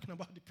 I keep talking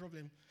about the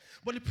problem,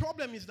 but the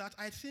problem is that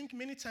I think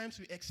many times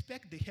we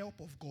expect the help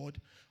of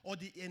God or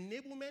the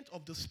enablement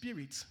of the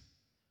Spirit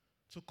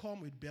to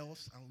come with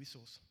bells and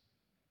whistles.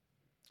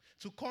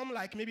 to come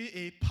like maybe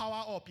a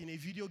power up in a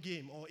video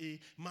game or a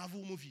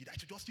Marvel movie that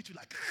you just need to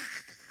like.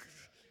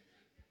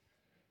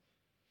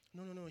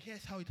 No.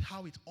 Here's how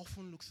it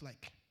often looks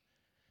like.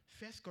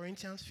 1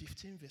 Corinthians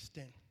 15 verse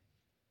 10.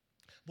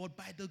 But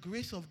by the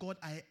grace of God,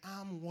 I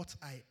am what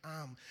I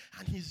am.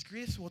 And his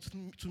grace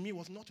to me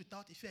was not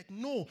without effect.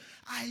 No,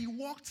 I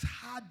worked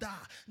harder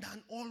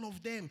than all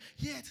of them.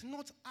 Yet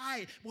not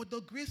I, but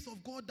the grace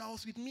of God that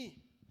was with me.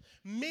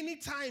 Many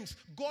times,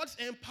 God's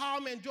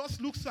empowerment just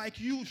looks like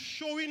you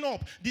showing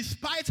up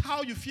despite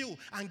how you feel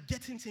and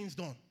getting things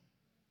done.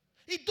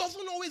 It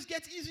doesn't always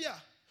get easier,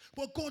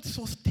 but God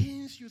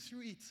sustains you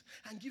through it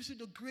and gives you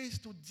the grace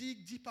to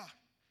dig deeper.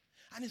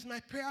 And it's my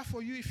prayer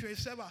for you, if you're a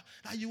server,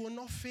 that you will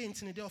not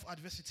faint in the day of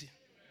adversity.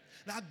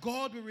 That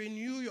God will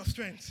renew your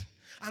strength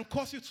and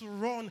cause you to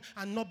run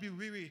and not be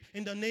weary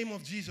in the name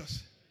of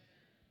Jesus.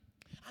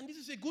 And this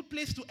is a good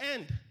place to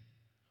end.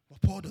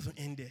 But Paul doesn't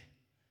end there.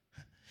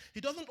 He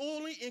doesn't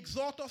only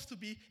exhort us to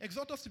be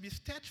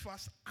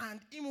steadfast and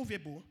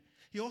immovable.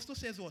 He also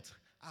says what?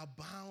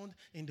 Abound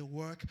in the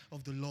work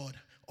of the Lord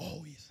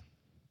always.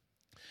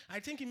 I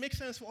think it makes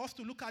sense for us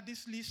to look at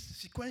this list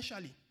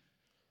sequentially.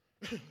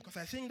 Because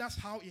I think that's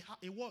how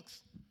it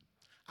works.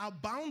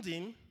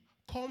 Abounding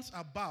comes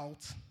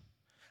about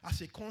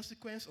as a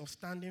consequence of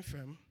standing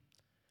firm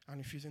and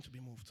refusing to be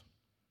moved.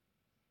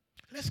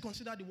 Let's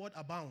consider the word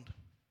abound.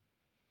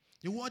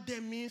 The word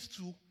there means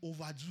to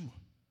overdo.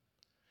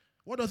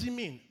 What does it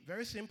mean?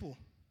 Very simple.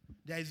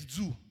 There is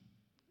do.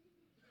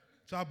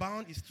 To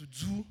abound is to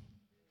do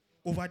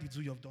over the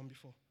do you have done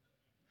before.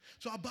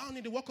 To abound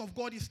in the work of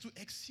God is to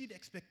exceed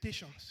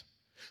expectations.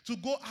 To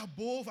go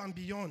above and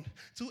beyond,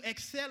 to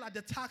excel at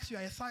the task you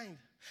are assigned.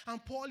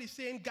 And Paul is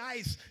saying,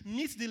 guys,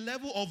 meet the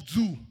level of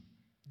do,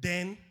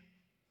 then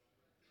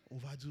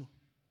overdo.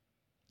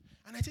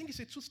 And I think it's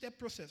a two-step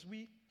process.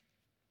 We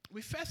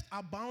first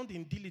abound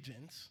in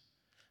diligence,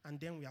 and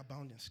then we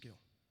abound in skill.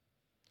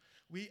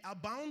 We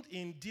abound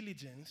in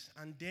diligence,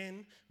 and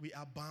then we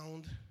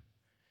abound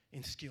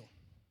in skill.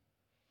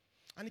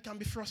 And it can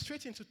be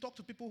frustrating to talk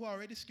to people who are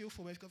already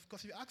skillful,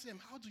 because if you ask them,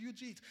 how do you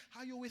do it? How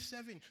are you always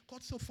serving?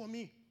 God, so for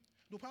me.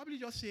 They'll probably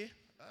just say,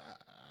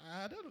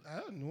 I don't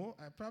know.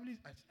 I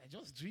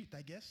just do it,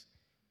 I guess.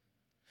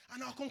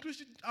 And our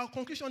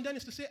conclusion then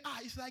is to say,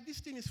 it's like this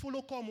thing is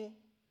follow como.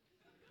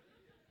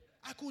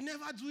 I could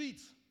never do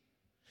it.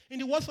 In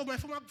the words of my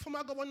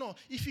former governor,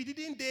 if he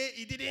didn't there,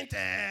 he didn't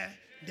there.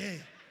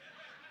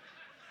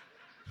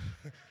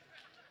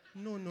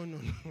 No.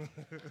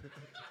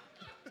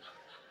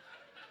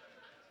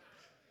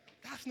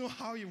 That's not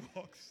how it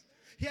works.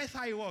 Here's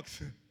how it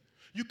works.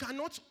 You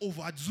cannot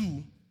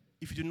overdo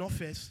if you do not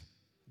first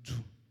do.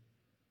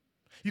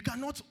 You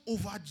cannot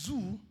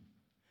overdo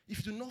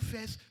if you do not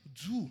first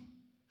do.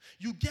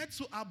 You get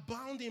to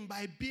abounding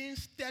by being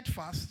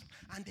steadfast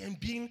and then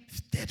being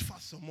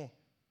steadfast some more.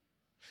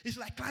 It's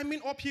like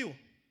climbing uphill.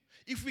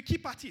 If we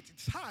keep at it,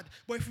 it's hard,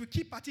 but if we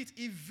keep at it,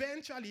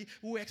 eventually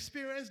we'll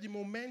experience the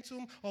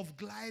momentum of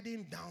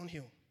gliding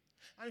downhill.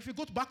 And if we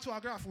go back to our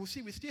graph, we'll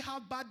see we still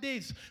have bad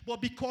days,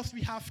 but because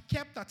we have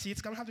kept at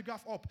it, can we have the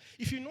graph up?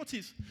 If you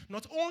notice,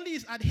 not only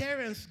is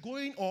adherence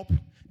going up,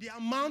 the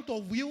amount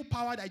of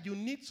willpower that you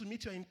need to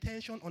meet your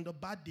intention on the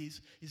bad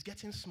days is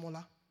getting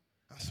smaller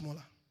and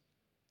smaller.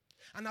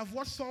 And I've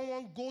watched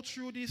someone go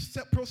through this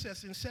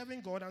process in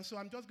serving God, and so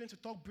I'm just going to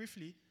talk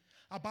briefly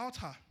about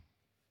her.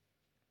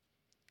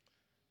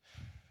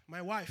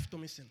 My wife,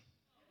 Tomisin.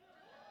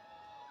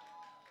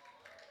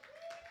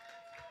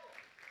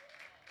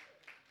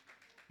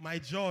 My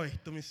joy,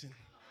 Tomisin.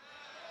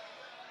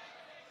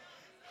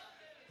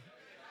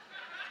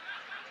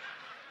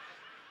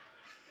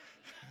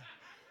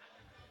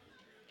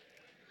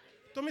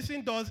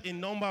 Tomisin does a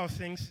number of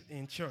things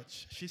in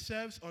church. She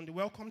serves on the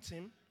welcome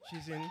team.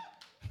 She's in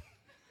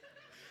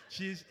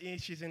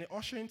the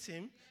ushering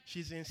team.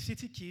 She's in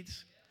City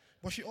Kids.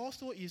 But she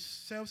also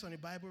serves on the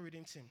Bible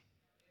reading team.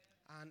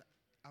 And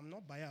I'm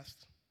not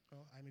biased.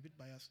 Well, I'm a bit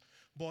biased.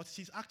 But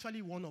she's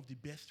actually one of the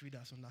best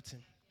readers on that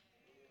team.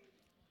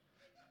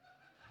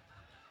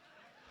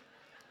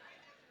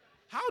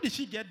 How did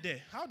she get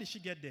there?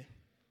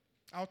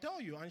 I'll tell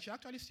you, and she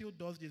actually still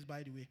does this,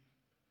 by the way.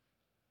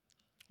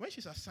 When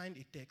she's assigned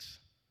a text,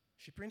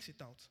 she prints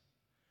it out,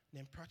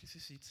 then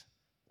practices it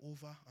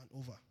over and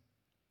over.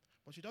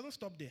 But she doesn't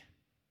stop there.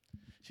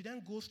 She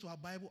then goes to her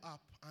Bible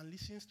app and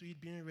listens to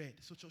it being read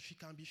so she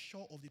can be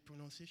sure of the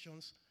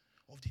pronunciations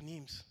of the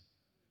names.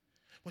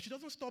 But she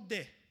doesn't stop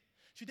there.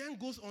 She then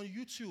goes on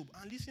YouTube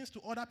and listens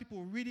to other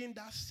people reading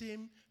that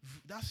same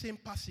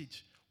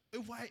passage.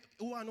 Over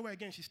and over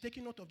again, she's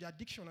taking note of their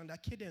diction and their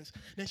cadence.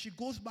 Then she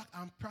goes back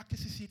and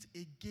practices it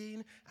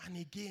again and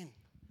again.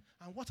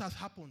 And what has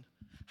happened?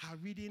 Her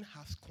reading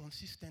has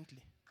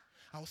consistently,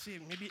 I would say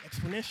maybe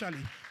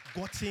exponentially,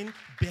 gotten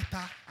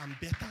better and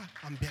better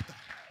and better.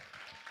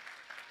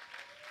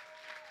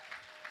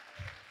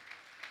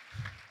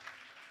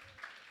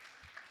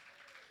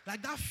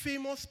 Like that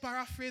famous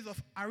paraphrase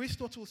of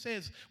Aristotle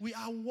says, we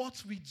are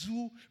what we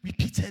do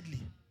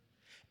repeatedly.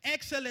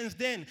 Excellence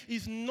then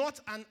is not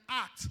an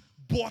act,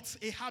 but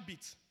a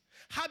habit.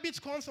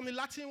 Habit comes from the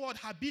Latin word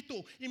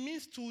habito. It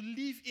means to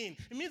live in.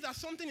 It means that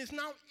something is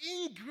now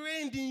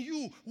ingrained in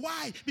you.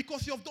 Why?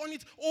 Because you have done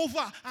it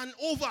over and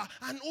over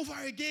and over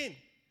again.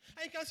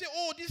 And you can say,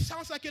 oh, this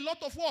sounds like a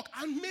lot of work.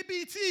 And maybe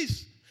it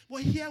is.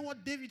 But hear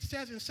what David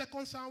says in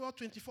 2 Samuel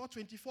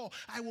 24:24.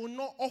 I will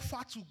not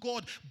offer to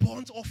God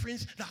burnt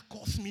offerings that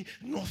cost me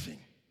nothing.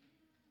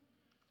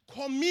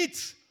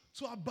 Commit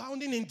to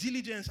abounding in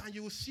diligence, and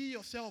you will see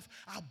yourself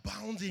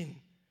abounding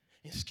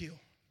in skill.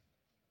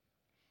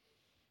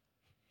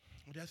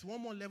 There's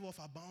one more level of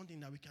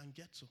abounding that we can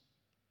get to,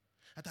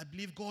 that I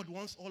believe God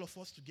wants all of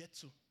us to get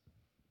to.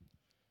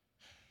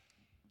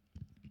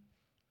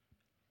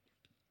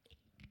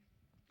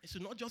 It's to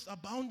not just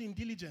abound in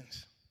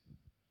diligence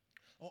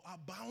or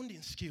abound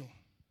in skill,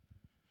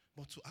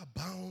 but to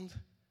abound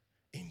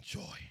in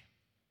joy.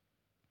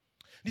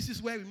 This is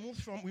where we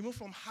move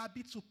from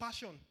habit to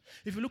passion.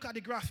 If you look at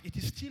the graph, it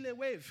is still a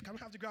wave. Can we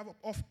have the graph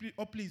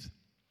up please?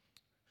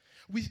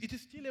 It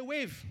is still a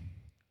wave.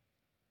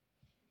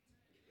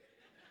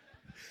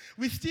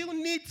 We still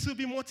need to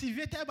be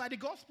motivated by the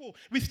gospel.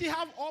 We still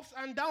have ups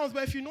and downs,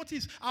 but if you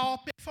notice, our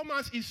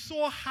performance is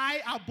so high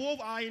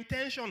above our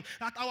intention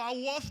that our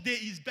worst day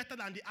is better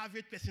than the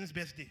average person's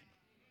best day.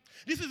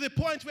 This is the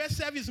point where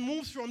service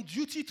moves from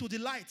duty to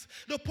delight.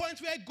 The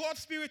point where God's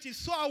Spirit is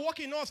so at work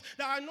in us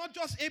that we are not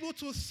just able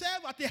to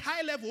serve at a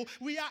high level,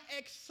 we are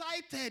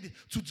excited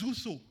to do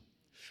so.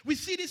 We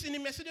see this in the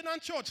Macedonian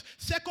church.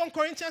 2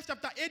 Corinthians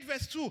chapter 8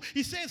 verse 2.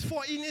 He says,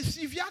 for in a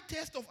severe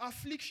test of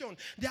affliction,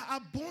 their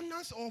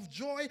abundance of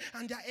joy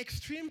and their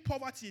extreme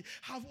poverty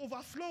have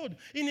overflowed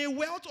in a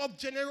wealth of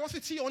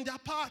generosity on their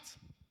part.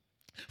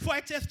 For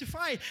I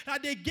testify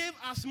that they gave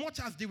as much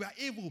as they were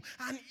able,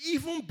 and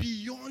even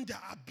beyond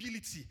their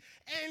ability.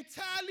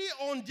 Entirely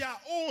on their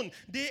own,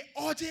 they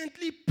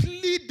urgently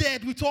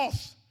pleaded with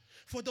us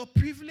for the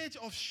privilege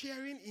of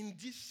sharing in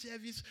this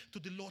service to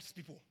the Lord's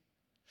people.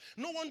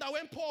 No wonder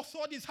when Paul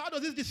saw this, how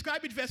does this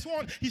describe it? Verse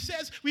 1, he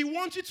says, we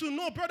want you to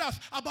know, brothers,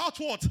 about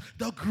what?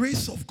 The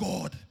grace of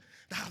God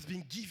that has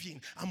been given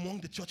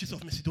among the churches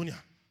of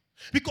Macedonia.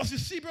 Because you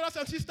see, brothers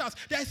and sisters,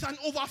 there is an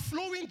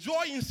overflowing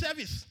joy in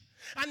service.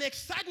 An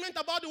excitement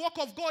about the work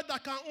of God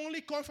that can only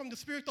come from the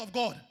Spirit of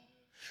God.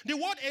 The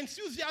word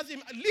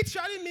enthusiasm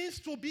literally means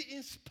to be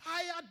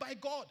inspired by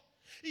God.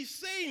 He's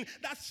saying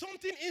that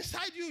something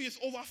inside you is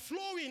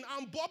overflowing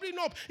and bubbling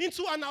up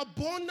into an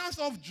abundance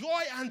of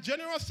joy and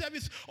generous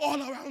service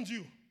all around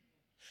you.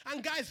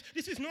 And guys,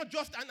 this is not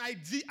just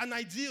an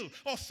ideal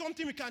or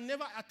something we can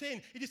never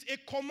attain. It is a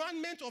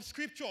commandment of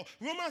Scripture.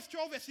 Romans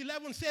 12 verse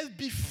 11 says,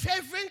 be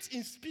fervent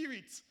in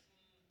spirit,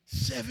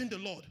 serving the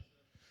Lord.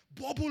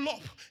 Bubble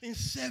up in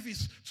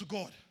service to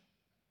God.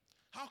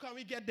 How can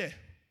we get there?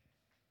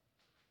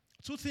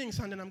 Two things,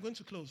 and then I'm going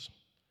to close.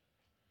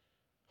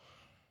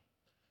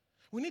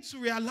 We need to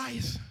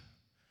realize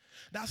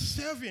that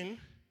serving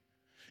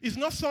is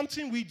not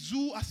something we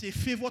do as a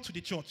favor to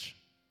the church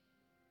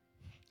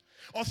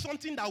or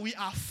something that we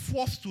are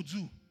forced to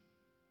do,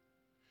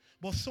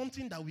 but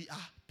something that we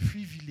are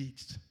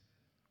privileged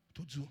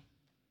to do.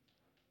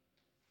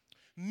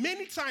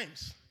 Many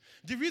times,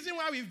 the reason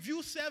why we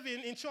view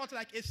serving in church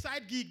like a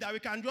side gig that we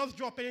can just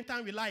drop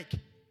anytime we like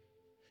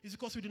is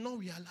because we do not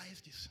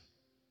realize this.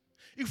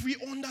 If we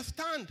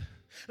understand,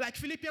 like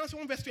Philippians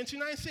 1 verse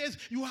 29 says,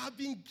 you have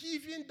been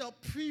given the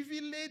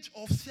privilege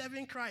of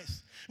serving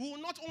Christ. We will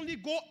not only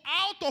go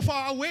out of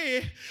our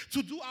way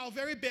to do our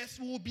very best,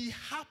 we will be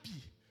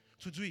happy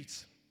to do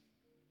it.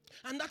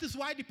 And that is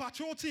why the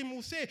patrol team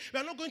will say, we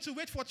are not going to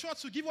wait for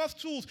church to give us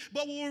tools,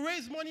 but we will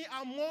raise money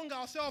among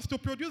ourselves to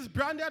produce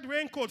branded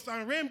raincoats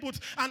and rain boots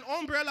and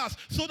umbrellas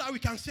so that we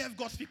can serve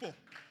God's people.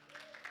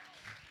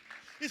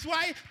 It's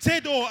why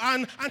Tedo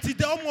and Auntie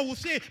Delmo will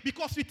say,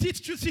 because we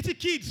teach city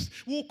kids,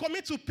 we will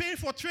commit to paying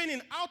for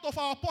training out of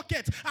our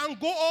pocket and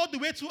go all the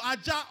way to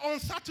Aja on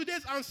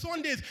Saturdays and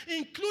Sundays,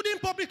 including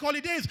public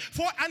holidays,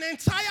 for an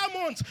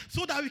entire month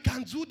so that we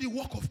can do the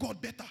work of God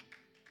better.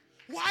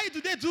 Why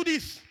do they do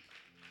this?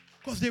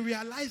 Because they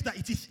realize that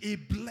it is a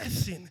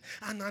blessing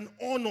and an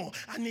honor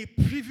and a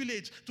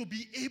privilege to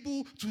be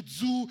able to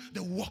do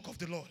the work of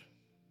the Lord.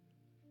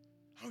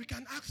 And we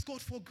can ask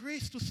God for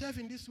grace to serve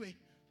in this way.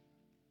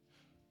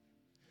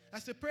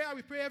 That's the prayer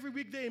we pray every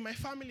weekday in my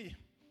family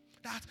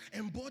that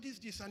embodies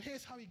this. And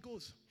here's how it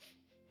goes.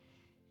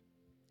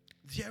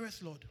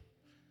 Dearest Lord,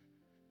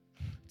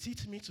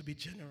 teach me to be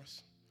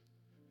generous,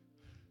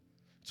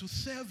 to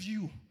serve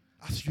you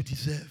as you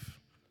deserve,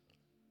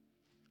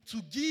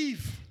 to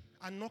give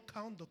and not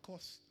count the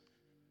cost,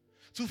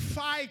 to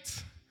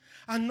fight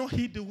and not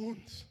heed the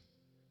wounds,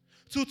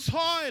 to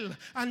toil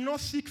and not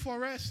seek for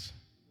rest,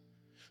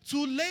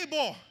 to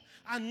labor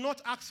and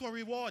not ask for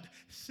reward,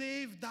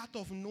 save that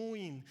of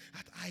knowing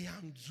that I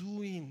am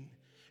doing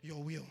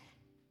your will.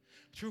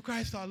 Through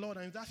Christ our Lord.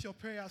 And if that's your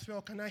prayer as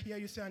well, can I hear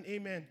you say an amen?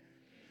 Amen.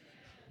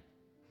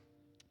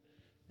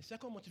 The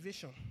second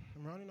motivation,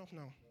 I'm rounding off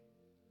now,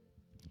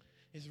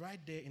 is right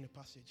there in the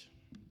passage.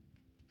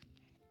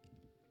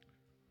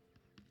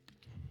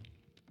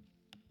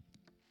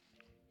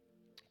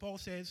 Paul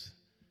says,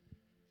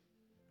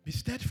 Be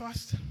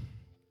steadfast,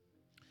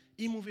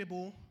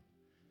 immovable,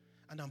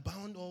 and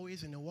abound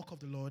always in the work of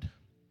the Lord,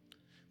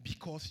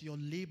 because your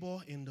labor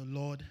in the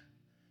Lord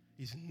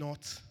is not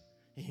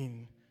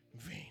in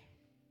vain.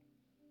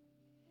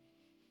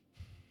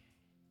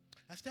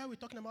 Last time we were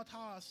talking about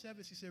how our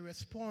service is a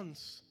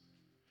response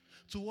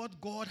to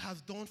what God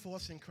has done for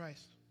us in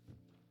Christ.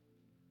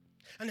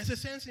 And there's a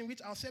sense in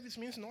which our service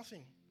means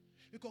nothing,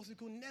 because we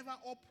could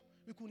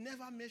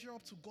never measure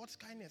up to God's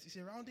kindness. It's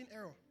a rounding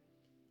error.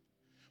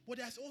 But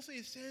there's also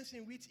a sense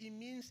in which it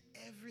means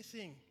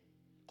everything,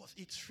 because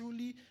it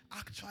truly,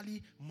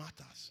 actually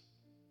matters.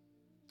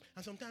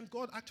 And sometimes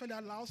God actually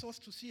allows us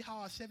to see how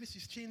our service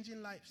is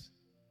changing lives.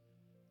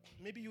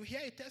 Maybe you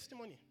hear a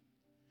testimony.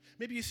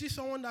 Maybe you see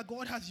someone that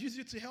God has used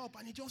you to help,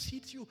 and it just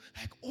hits you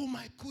like, oh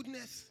my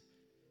goodness,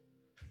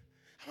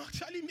 I'm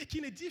actually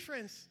making a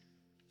difference.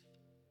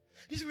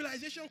 This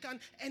realization can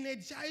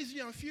energize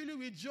you and fill you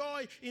with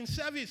joy in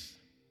service.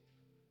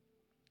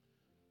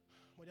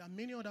 But there are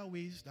many other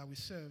ways that we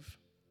serve,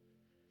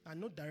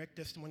 and no direct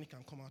testimony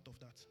can come out of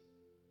that.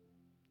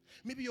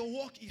 Maybe your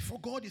work for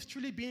God is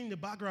truly being in the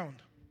background,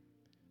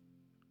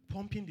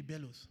 pumping the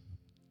bellows.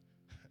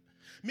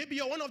 Maybe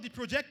you're one of the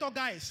projector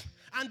guys,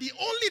 and the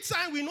only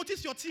time we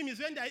notice your team is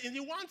when there is in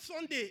the one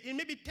Sunday, in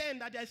maybe 10,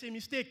 that there is a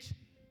mistake.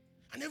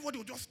 And everybody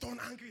will just turn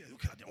angry.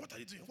 Look at them. What are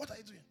you doing? What are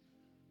you doing?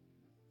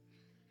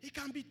 It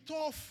can be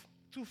tough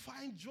to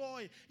find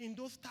joy in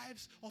those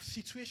types of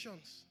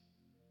situations.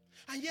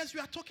 And yes, we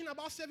are talking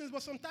about service,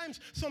 but sometimes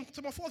some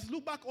of us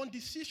look back on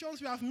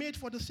decisions we have made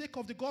for the sake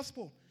of the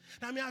gospel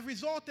that may have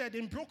resulted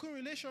in broken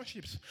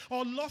relationships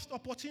or lost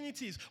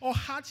opportunities or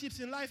hardships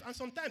in life. And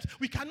sometimes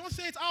we cannot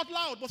say it out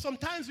loud, but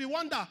sometimes we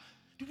wonder,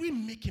 did we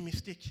make a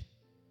mistake?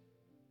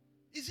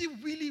 Is it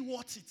really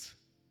worth it?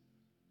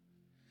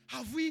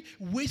 Have we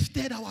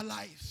wasted our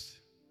lives?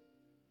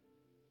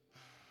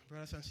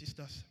 Brothers and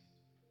sisters,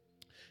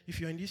 if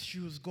you're in these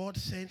shoes, God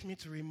sent me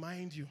to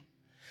remind you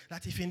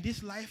that if in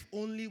this life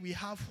only we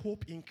have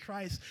hope in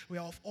Christ, we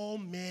are of all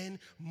men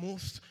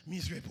most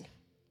miserable.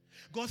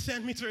 God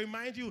sent me to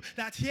remind you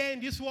that here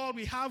in this world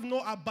we have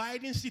no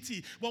abiding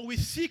city, but we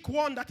seek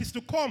one that is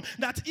to come,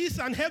 that is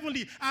an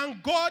heavenly.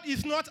 And God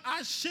is not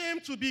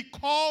ashamed to be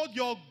called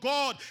your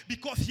God,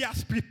 because he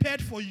has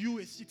prepared for you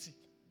a city.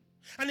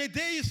 And a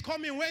day is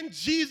coming when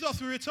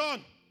Jesus will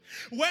return,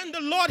 when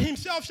the Lord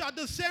himself shall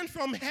descend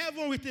from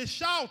heaven with a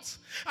shout,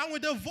 and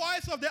with the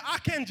voice of the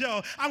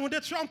archangel, and with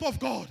the trump of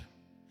God.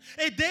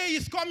 A day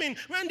is coming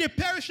when the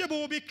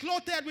perishable will be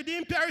clothed with the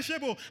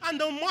imperishable, and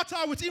the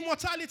mortal with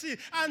immortality.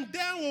 And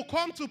then will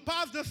come to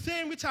pass the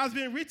same which has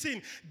been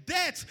written: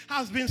 death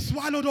has been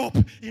swallowed up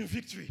in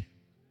victory.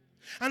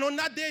 And on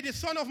that day, the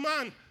Son of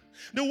Man,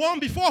 the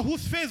one before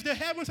whose face the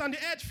heavens and the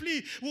earth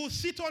flee, will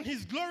sit on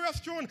his glorious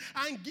throne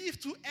and give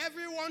to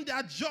everyone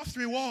their just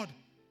reward.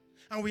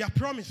 And we are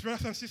promised,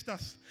 brothers and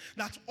sisters,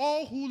 that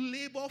all who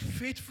labor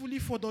faithfully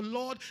for the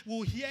Lord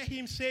will hear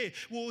him say,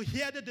 will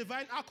hear the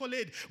divine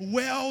accolade,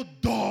 well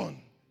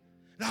done,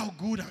 thou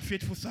good and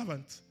faithful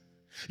servant.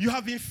 You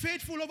have been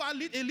faithful over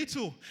a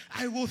little,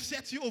 I will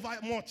set you over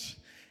much.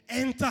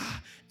 Enter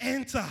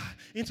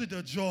into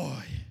the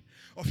joy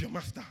of your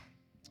master.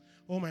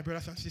 Oh, my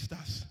brothers and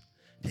sisters,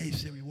 there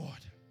is a reward.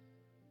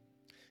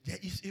 There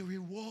is a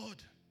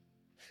reward.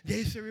 There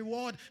is a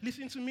reward.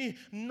 Listen to me.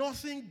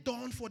 Nothing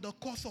done for the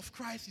cause of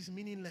Christ is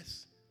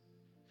meaningless.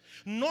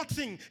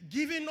 Nothing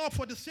given up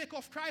for the sake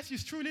of Christ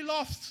is truly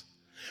lost.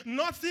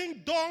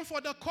 Nothing done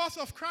for the cause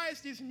of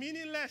Christ is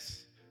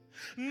meaningless.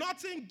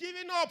 Nothing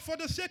given up for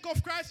the sake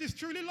of Christ is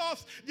truly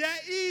lost. There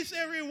is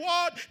a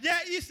reward.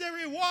 There is a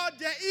reward.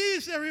 There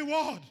is a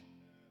reward.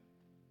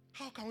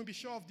 How can we be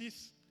sure of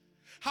this?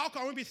 How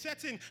can we be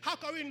certain? How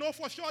can we know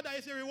for sure there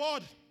is a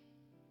reward?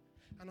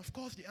 And of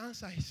course, the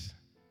answer is,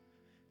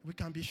 we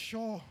can be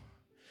sure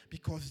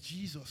because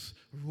Jesus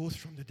rose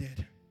from the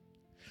dead.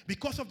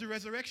 Because of the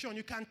resurrection,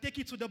 you can take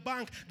it to the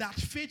bank that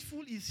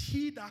faithful is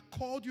he that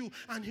called you,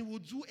 and he will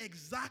do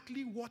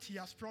exactly what he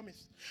has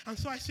promised. And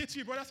so I say to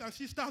you, brothers and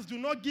sisters, do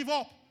not give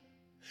up.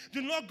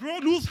 Do not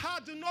lose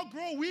heart. Do not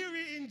grow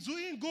weary in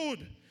doing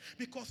good,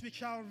 because we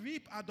shall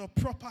reap at the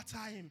proper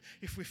time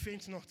if we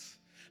faint not.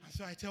 And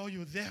so I tell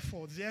you,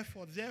 therefore,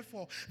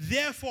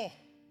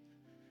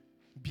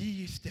 be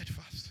ye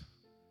steadfast,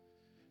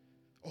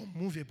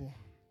 unmovable,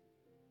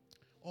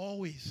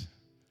 always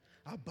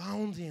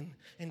abounding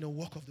in the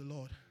work of the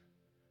Lord.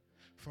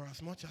 For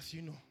as much as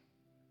you know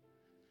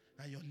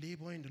that your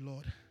labor in the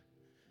Lord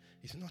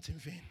is not in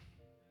vain.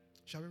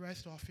 Shall we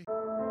rise to our feet?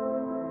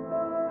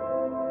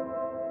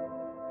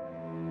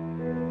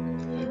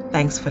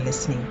 Thanks for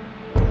listening.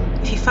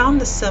 If you found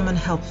this sermon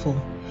helpful,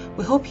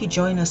 we hope you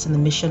join us in the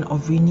mission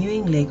of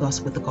renewing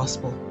Lagos with the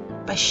gospel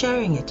by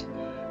sharing it,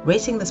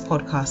 rating this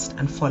podcast,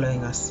 and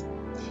following us.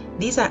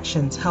 These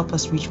actions help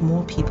us reach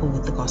more people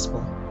with the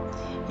gospel.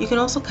 You can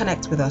also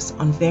connect with us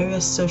on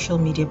various social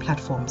media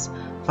platforms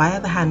via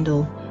the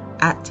handle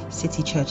 @CityChurch